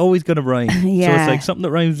 That's it. It's always going to rhyme. So Yeah. it's like something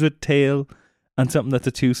that rhymes with tail and something that's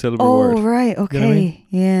a 2-syllable oh, word. right, okay, You know what I mean?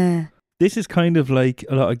 yeah. This is kind of like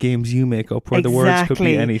a lot of games you make up where the words could Exactly.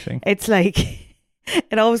 be anything. It's like,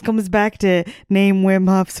 it always comes back to name Wim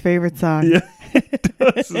Hof's favourite song. Yeah, it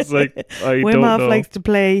does. It's like, I Wim don't Hof know. likes to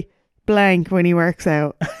play blank when he works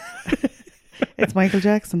out. It's Michael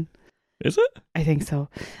Jackson. Is it? I think so.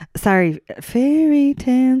 Sorry, fairy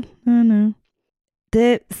tale. Oh no.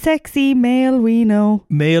 The sexy male we know.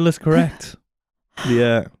 Male is correct.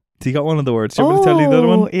 Yeah. So you got one of the words. Do you want me to tell you the other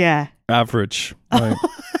one? Yeah. Average. Right.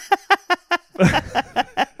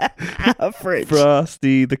 Average.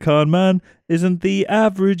 Frosty the Con Man isn't the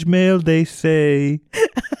average male, they say.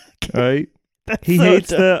 Right? That's He so hates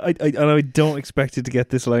dumb. and I don't expect you to get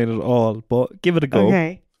this line at all, but give it a go.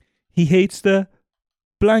 Okay. He hates the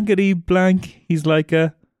blankety blank. He's like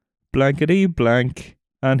a blankety blank,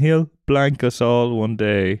 and he'll blank us all one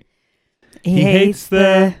day. He hates hates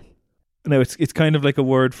the No, it's kind of like a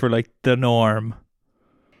word for like the norm.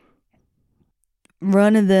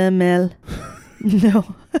 run of the mill.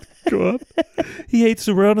 No. Go on. He hates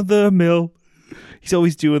the run of the mill. He's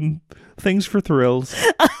always doing things for thrills.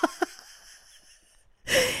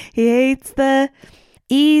 He hates the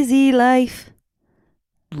easy life.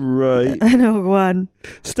 Right. I know, go on.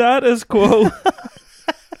 Status quo.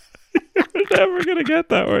 You're never gonna get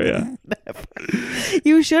that, were you?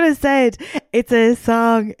 You should have said it's a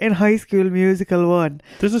song in High School Musical 1.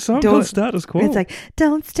 There's a song Don't- called Status Quo. It's like,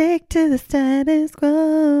 don't stick to the status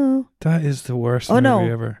quo. That is the worst Oh, movie no.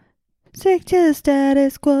 ever. Stick to the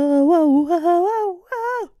status quo. Whoa, whoa, whoa,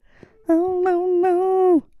 whoa. Oh, no,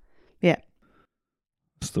 no.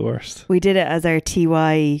 It's the worst. We did it as our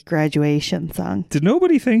TY graduation song. Did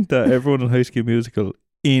nobody think that everyone in High School Musical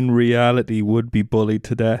in reality would be bullied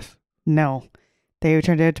to death? No. They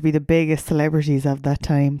turned out to be the biggest celebrities of that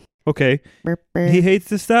time. Okay. Burp, burp. He hates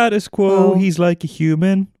the status quo. Oh. He's like a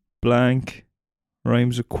human. Blank.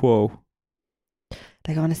 Rhymes with quo.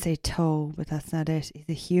 Like, I want to say toe, but that's not it. He's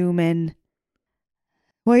a human.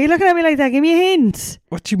 Why are you looking at me like that? Give me a hint.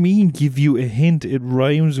 What do you mean give you a hint? It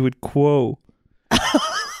rhymes with quo.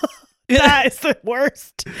 That is the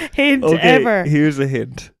worst hint Okay, ever. here's a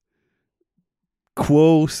hint.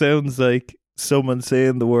 Quo sounds like someone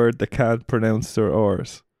saying the word that can't pronounce their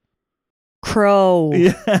R's. Crow.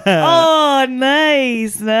 Yeah. Oh,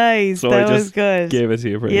 nice. Nice. So that I was just good. Gave it to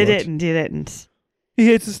you pretty You much. didn't. You didn't. He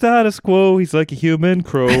hates the status quo. He's like a human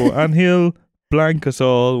crow, and he'll blank us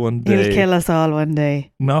all one day. He'll kill us all one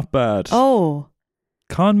day. Not bad. Oh.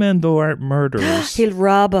 Con men, though, aren't murderers. He'll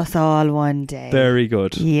rob us all one day. Very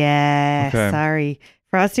good. Yeah. Okay. Sorry.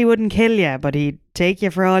 Frosty wouldn't kill you, but he'd take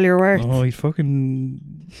you for all your worth. Oh, he fucking...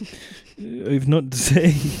 I've nothing to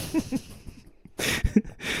say.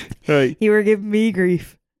 Right, You were giving me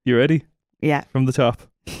grief. you ready? Yeah. From the top.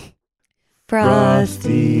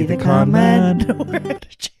 Frosty the con man. No, we're out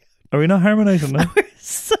of tune. Are we not harmonising now? We're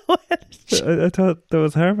so out of tune. I thought there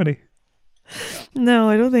was harmony. No,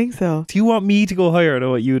 I don't think so. Do you want me to go higher, or do I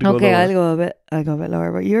want you to go Okay, lower? I'll go a bit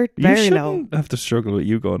lower, but you're You very low. shouldn't have to struggle with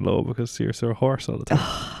you going low because you're so hoarse all the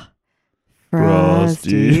time.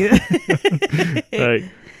 Frosty. Right.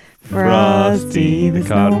 Frosty the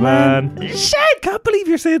con snowman. man. Shit, can't believe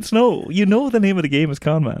you're saying snow. You know the name of the game is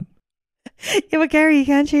Con Man. Yeah, but Gary, you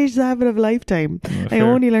can't change the habit of a lifetime. I fair.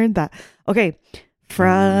 only learned that. Okay.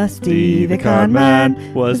 Frosty the con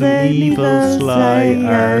man was an evil, sly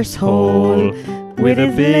arsehole with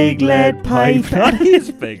a big lead pipe. Not his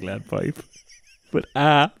big lead pipe, but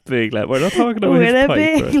a big lead. We're not talking about with his a pipe.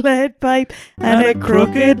 big right? lead pipe And a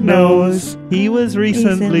crooked nose. He was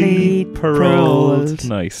recently Recently paroled. paroled.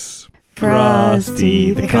 Nice.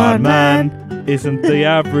 Frosty the con man isn't the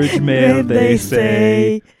average male, they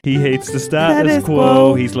say. He hates the status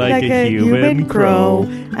quo. He's like a human crow.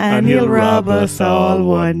 and he'll rob us all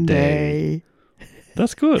one day.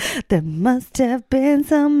 That's good. There must have been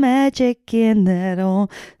some magic in that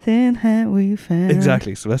old thing that we found.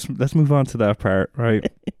 Exactly. So let's move on to that part,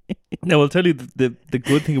 right? Now I'll tell you the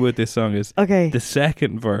good thing about this song is Okay. the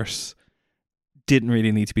second verse didn't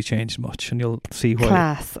really need to be changed much, and you'll see why.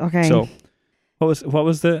 Class. Okay. So what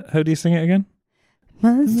was the how do you sing it again?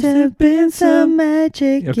 must have been some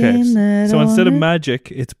magic Okay, in that so instead of old-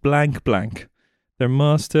 magic, it's blank blank. There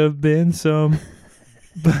must have been some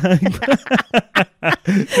blank.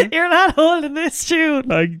 You're not holding this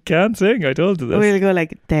tune. I can't sing. I told you this. We'll go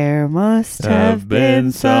like, there must have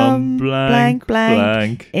been some blank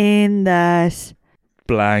blank in that.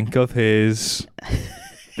 blank of his.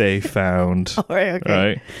 They found. All right,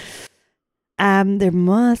 okay. Right. There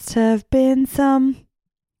must have been some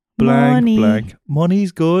Blank, money. blank.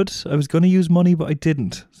 Money's good. I was going to use money, but I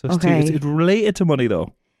didn't. So it's Okay. it's related to money,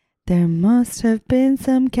 though. There must have been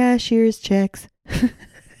some cashier's checks.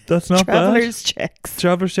 That's not Traveler's bad. checks.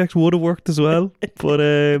 Traveler's checks would have worked as well, but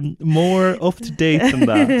more up to date than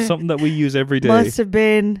that. Something that we use every day. Must have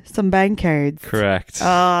been some bank cards. Correct.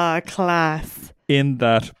 Ah, class. In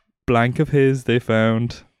that blank of his, they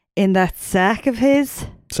found. In that sack of his.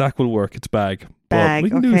 Sack will work. It's bag. Bag, Well, we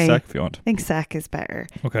can do a okay. sack if you want. I think sack is better.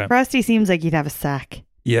 Okay. Frosty seems like he'd have a sack.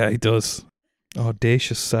 Yeah, he does.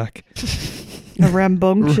 Audacious sack. A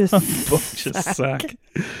rambunctious, Rambunctious sack.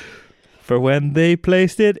 For when they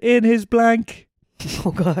placed it in his blank,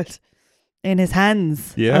 Oh God. In his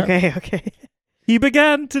hands. Yeah. Okay. he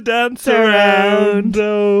began to dance Around. around.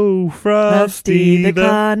 Oh, Frosty the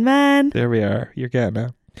con man. There we are. You're getting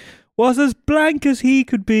it. Was as blank as he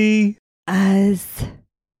could be. As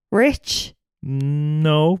rich.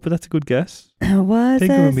 No, but that's a good guess. Was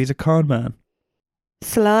Think of him. as He's a con man.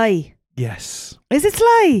 sly. Yes. Is it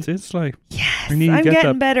sly? It's like Yes. I knew you'd I'm get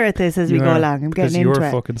getting that. better at this as we You go are, along. I'm because getting you're into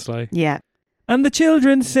it. fucking sly. Yeah. And the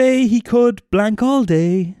children say he could blank all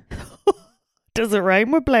day. Does it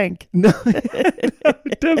rhyme with blank? No,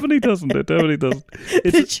 it definitely doesn't. It definitely doesn't.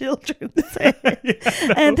 The children say. Yeah,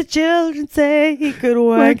 no. And the children say he could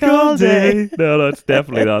Blank work all day. No, it's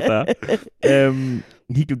definitely not that.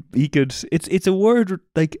 He could. It's a word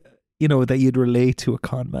like that you'd relate to a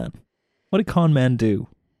con man. What do con men do?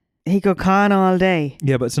 He could con all day.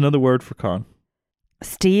 Yeah, but it's another word for con.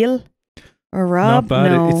 Steal or rob? Not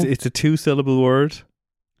bad. No. It's a 2-syllable word.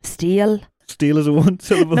 Steal? Steal is a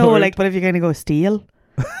 1-syllable No, word. but if you're going to go steal.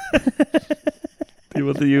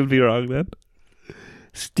 You'd be wrong then.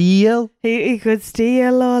 Steal. He could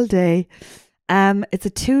steal all day. It's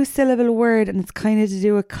a 2-syllable word and it's kind of to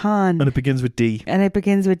do with con. And it begins with D. And it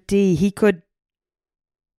begins with D. He could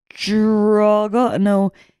he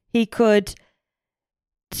could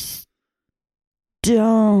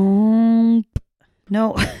dump.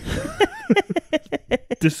 No.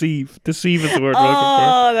 Deceive. Deceive is the word. we're looking for.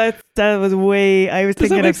 Oh, that was way. I was Does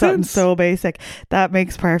that thinking make of something sense? so basic. That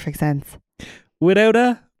makes perfect sense. Without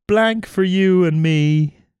a blank for you and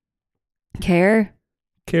me. Care?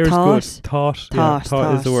 Care is Thought? good. Thought. Yeah, Thought,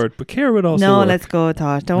 thought is the thought. word. But care would also No, work. let's go,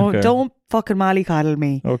 Tosh. Okay. Don't fucking mollycoddle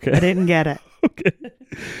me. Okay. I didn't get it. Okay.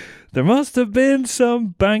 There must have been some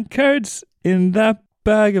bank cards in that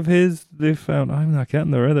bag of his they found. I'm not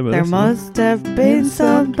getting the rhythm of There this. must have been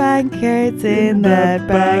some bank cards in that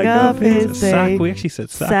bag of his sack. they We actually said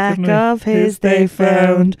sack. sack didn't we? of his they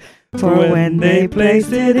found. For when they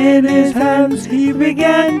placed it in his hands, he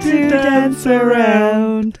began to dance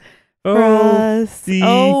around. Oh, Frosty.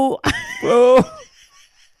 Oh, oh.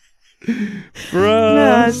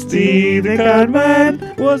 Frosty the con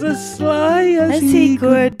man was as sly as he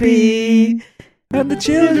could be. And the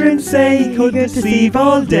children say he could deceive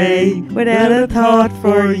all day without a thought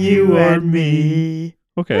for you and me.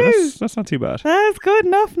 Okay, that's not too bad. That's good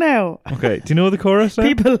enough now. Okay, do you know the chorus then?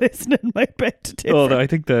 People listening might bet to differ. Oh, I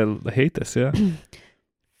think they'll hate this, yeah.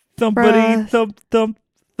 Thumpity thump thump,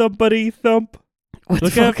 thumpity thump. What the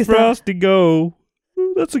Look fuck at is that? Frosty go.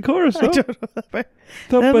 That's a chorus, I huh? don't know that part.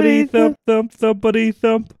 Thumpity thump thump, thumpity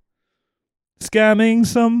thump. Scamming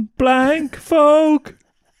some blank folk.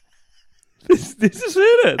 This is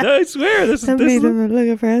it. No, I swear. This is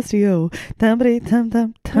looking for SEO. Tumpity tum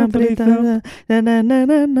tum tumpity tum na na na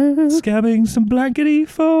na na. Scamming some blankety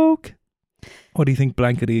folk. What do you think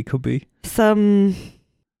blankety could be? Some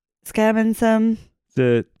scamming some.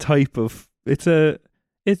 The type of it's a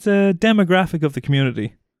demographic of the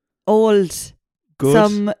community. Old. Good.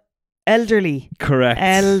 Some elderly. Correct.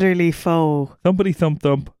 Elderly foe. Thumpity thump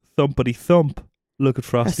thump. Thumpity thump. Look at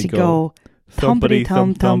Frosty go. Thumpity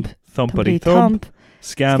thump thump. Thumpity thump.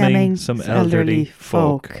 Scamming some elderly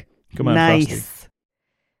folk. Come on, nice. Frosty.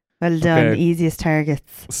 Well done. Okay. Easiest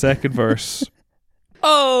targets. Second verse.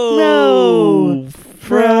 Oh, No.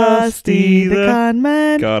 Frosty the con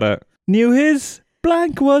man. Got it. Knew his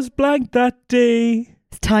blank was blank that day.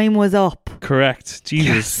 His time was up. Correct. Jesus,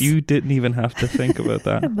 Yes. you didn't even have to think about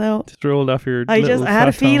that. No. Just rolled off your I little had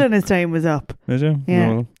a fat tongue. feeling his time was up. Did you? Yeah.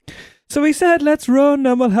 No. So he said, let's run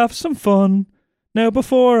and we'll have some fun. Now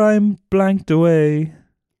before I'm blanked away.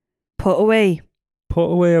 Put away. Put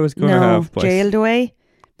away I was going to No. have. But Jailed away.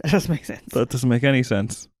 That doesn't make sense. that doesn't make any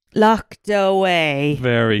sense. Locked away.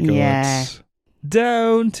 Very good. Yeah.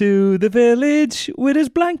 Down to the village with his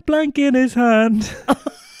blank in his hand.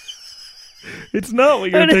 It's not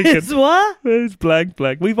what you're thinking. It's what? It's blank.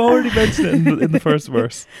 We've already mentioned it in the first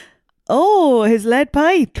verse. Oh, his lead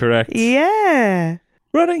pipe. Correct. Yeah.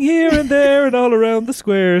 Running here and there and all around the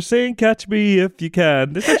square, saying catch me if you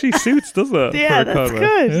can. This actually suits, doesn't it? Yeah, for a that's conman?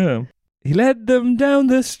 good. Yeah. He led them down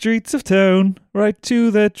the streets of town, right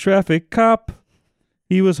to the traffic cop.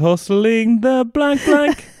 He was hustling the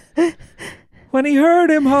blank. When he heard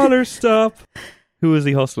him holler stop. Who was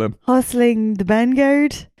he hustling? Hustling the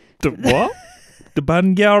vanguard. The what? The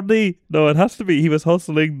Bangardi. No, it has to be. He was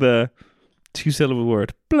hustling the 2-syllable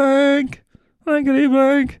word. Blank. Blankety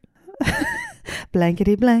blank.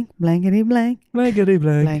 Blankety blank. Blankety blank. Blankety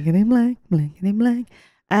blank. Blankety blank. Blankety blank.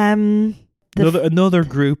 Another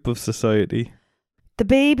group of society. The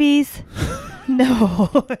babies. No,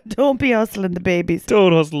 don't be hustling the babies.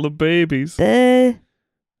 Don't hustle the babies. The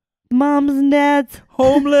moms and dads.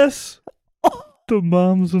 Homeless. The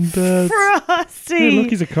moms and dads. Frosty. Hey, look,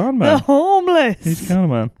 he's a con the man. homeless. He's a con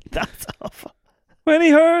man. That's awful. When he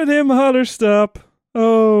heard him holler stop.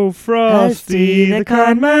 Oh, Frosty the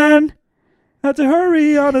con man had to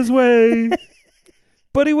hurry on his way.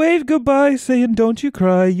 But he waved goodbye, saying, don't you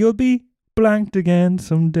cry, you'll be blanked again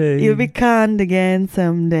someday. You'll be conned again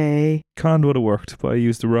someday. Conned would have worked, but I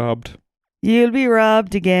used robbed. You'll be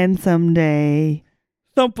robbed again someday.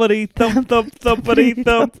 Thumpity thump thump thumpity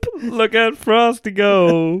thump. Look at Frosty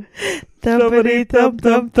go. Thumpity thump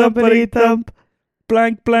thump thumpity thump.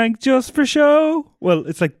 Blank just for show. Well,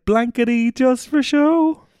 it's like blankety just for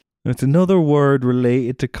show. It's another word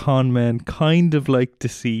related to con men, kind of like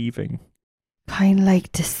deceiving. Kind of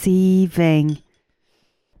like deceiving.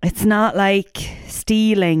 It's not like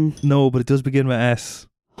stealing. No, but it does begin with S.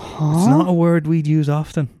 Huh? It's not a word we'd use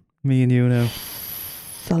often. Me and you now.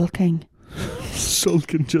 Sulking.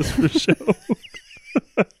 Sulking just for show.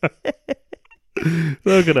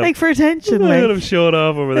 Look at him. Like for attention. Look at Like. him showing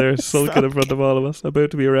off over there, sulking in front of all of us, about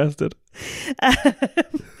to be arrested.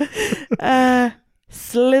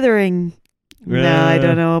 Slithering. No, I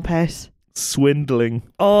don't know, pet. Swindling.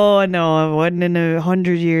 Oh no, I wasn't in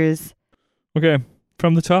 100 years. Okay,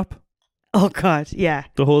 from the top, Oh God, yeah.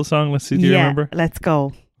 the whole song. Let's see. Do you remember? Let's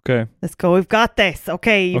go. Okay. Let's go. We've got this.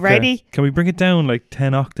 Okay, you Okay. ready? Can we bring it down like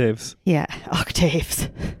 10 octaves? Yeah, octaves.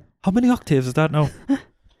 How many octaves is that now? Let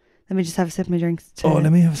me just have a sip of my drinks to,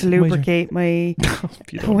 Let me have a to sip of my drink. lubricate my You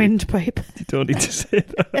don't need- windpipe. You don't need to say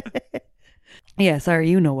that. Yeah, sorry,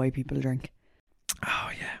 you know why people drink. Oh,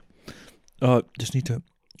 yeah. Oh, just need to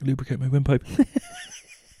lubricate my windpipe.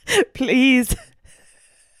 Please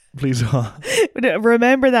Please.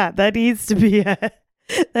 remember that. That needs to be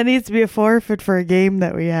a forfeit for a game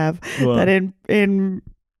that we have. Well, That in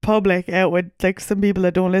public out with like some people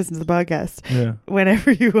that don't listen to the podcast. yeah.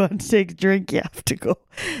 Whenever you want to take a drink, you have to go.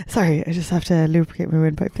 Sorry, I just have to lubricate my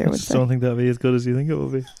windpipe there. I one just second. don't think that'll be as good as you think it will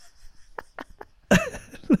be.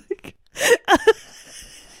 Like,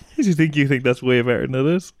 you think that's way better than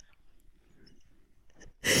it is?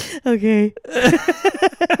 Okay.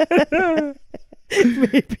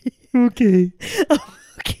 Maybe. Okay.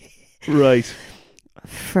 Okay. Right.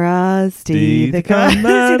 Frosty the con con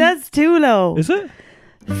man. See, that's too low. Is it?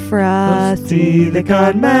 Frosty the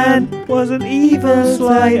con man was an evil,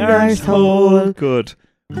 sly arsehole. Good.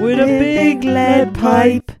 With a big lead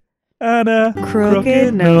pipe and a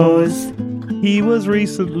crooked nose. He was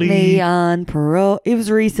recently... Lay on parole. He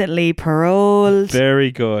was recently paroled.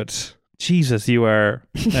 Very good. Jesus, you are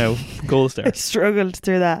now gold star. I struggled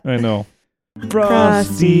through that. I know.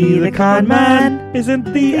 Frosty the con man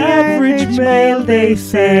isn't the average male, they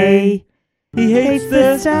say. He hates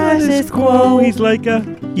the status quo. He's like a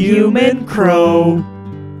human crow.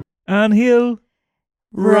 And he'll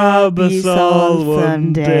rob us all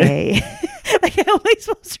one day. Like, how am I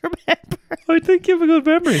supposed to remember? I think you have a good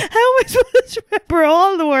memory. How am I supposed to remember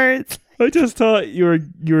all the words? I just thought you were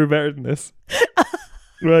better than this.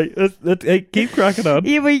 Right, hey, keep cracking on.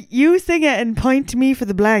 Yeah, but you sing it and point to me for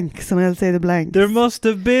the blanks, and I'll say the blanks. There must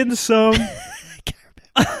have been some.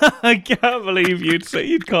 I can't believe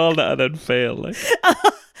you'd call that and then fail. Like.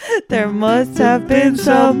 There must have been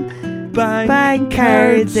some bank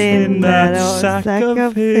cards in that sack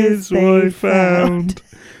of his wife found.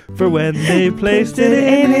 For when they placed it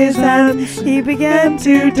in his hands, he began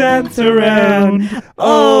to dance around.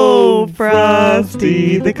 Oh,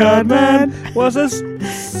 Frosty the con man was as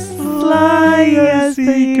sly as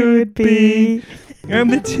he could be.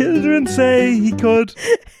 And the children say he could.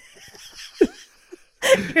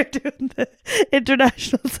 You're doing the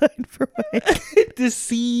international sign for me.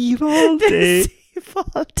 Deceive all day. Deceive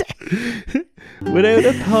all day. Without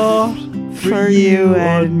a thought For you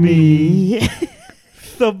and me.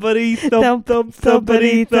 Thumpity thump thump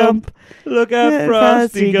thumpity thump. Look at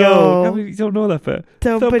Frosty go. You don't know that bit.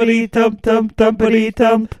 Thumpity thump thump thumpity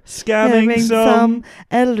thump. Scamming some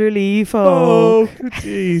elderly folk. Oh,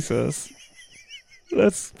 Jesus.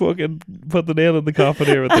 Let's fucking put the nail in the coffin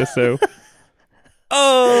here with this now.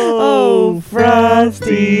 Oh,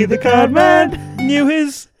 Frosty the con man knew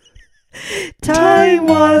his time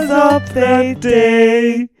was up that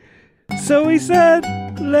day. So he said,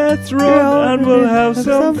 let's run and we'll have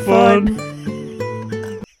some fun.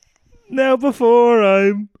 Now before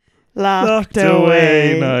I'm locked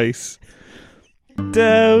away. Nice.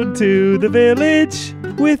 Down to the village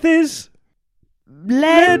with his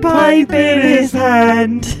lead pipe in his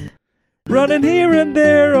hand. Running here and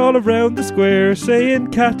there all around the square,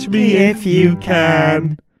 saying, catch me if you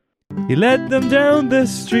can. He led them down the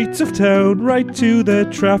streets of town, right to the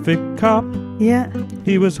traffic cop. Yeah.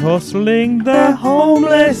 He was hustling the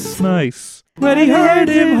homeless. Nice. When he heard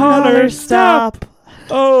him holler, stop.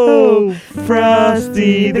 Oh,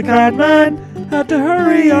 Frosty the con man had to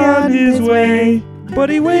hurry on his way. But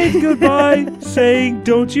he waved goodbye, saying,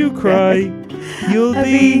 don't you cry. You'll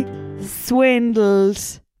be swindled.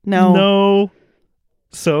 No.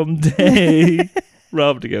 Someday.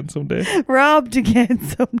 Robbed again someday. Robbed again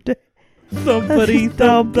someday. Thumpity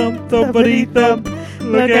thump thump thumpity thump.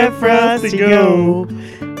 Look at Frosty go.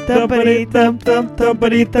 Thumpity thump thump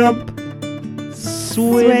thumpity thump.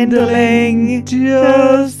 Swindling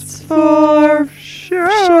just for show.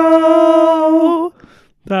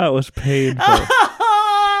 That was painful.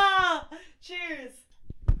 Cheers.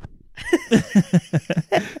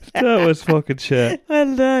 That was fucking shit.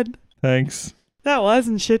 Well done. Thanks. That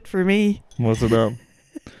wasn't shit for me. Was it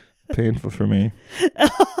painful for me?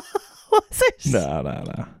 Was it?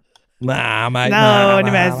 Nah, mate. No, only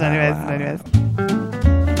mess.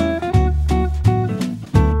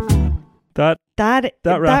 That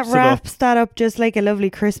wraps that up just like a lovely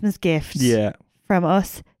Christmas gift. Yeah. From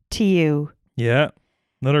us to you. Yeah.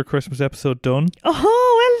 Another Christmas episode done.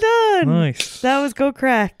 Oh, well done. Nice. That was good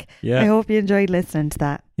crack. Yeah. I hope you enjoyed listening to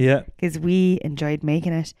that. Yeah. Because we enjoyed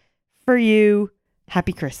making it for you.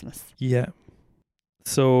 Happy Christmas. Yeah.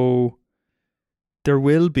 So there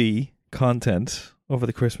will be content over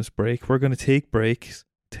the Christmas break. We're going to take breaks.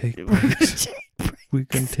 We're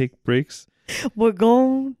going to take breaks. We're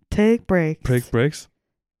going to take breaks. Breaks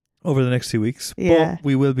over the next 2 weeks. Yeah. But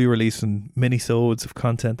we will be releasing mini-sodes of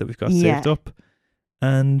content that we've got saved up.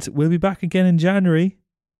 And we'll be back again in January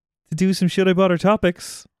to do some Should I Bother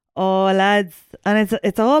topics. Oh, lads. And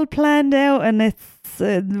it's all planned out, and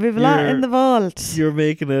we've a lot in the vault. You're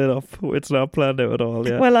making it up. It's not planned out at all,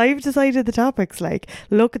 yeah. Well, I've decided the topics. Like,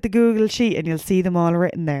 look at the Google sheet and you'll see them all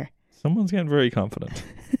written there. Someone's getting very confident.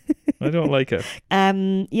 I don't like it.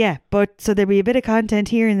 Yeah, but so there'll be a bit of content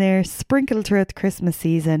here and there sprinkled throughout the Christmas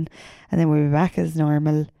season, and then we'll be back as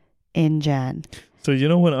normal in Jan. So you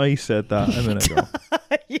know when I said that a minute ago?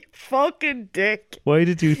 You fucking dick. Why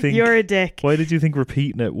did you think you're a dick? Why did you think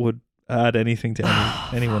repeating it would add anything to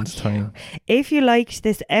anyone's time? If you liked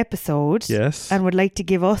this episode, yes, and would like to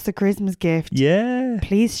give us a Christmas gift,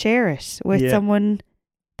 please share it with someone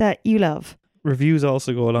that you love. Reviews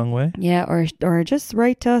also go a long way. Yeah, or just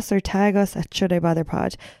write to us or tag us at Should I Bother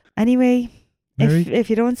Pod. Anyway,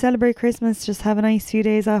 if you don't celebrate Christmas, just have a nice few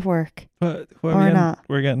days off work. Or not.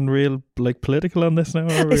 We're getting real political on this now.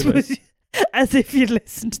 As if you'd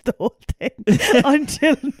listened to the whole thing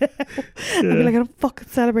until now. I'd be like, I don't fucking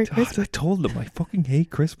celebrate Christmas. I told them I fucking hate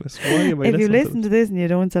Christmas. Why am I If you listening listen to this and you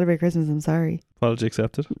don't celebrate Christmas, I'm sorry. Apology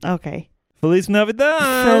accepted. Okay. Feliz Navidad.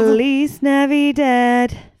 Feliz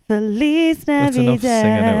Navidad. Feliz That's enough Navidad.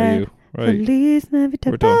 singing out of you. Right. Feliz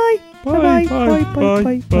Navidad. We're done. Bye. Bye. Bye. Bye. Bye.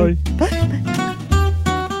 Bye. Bye. Bye. Bye.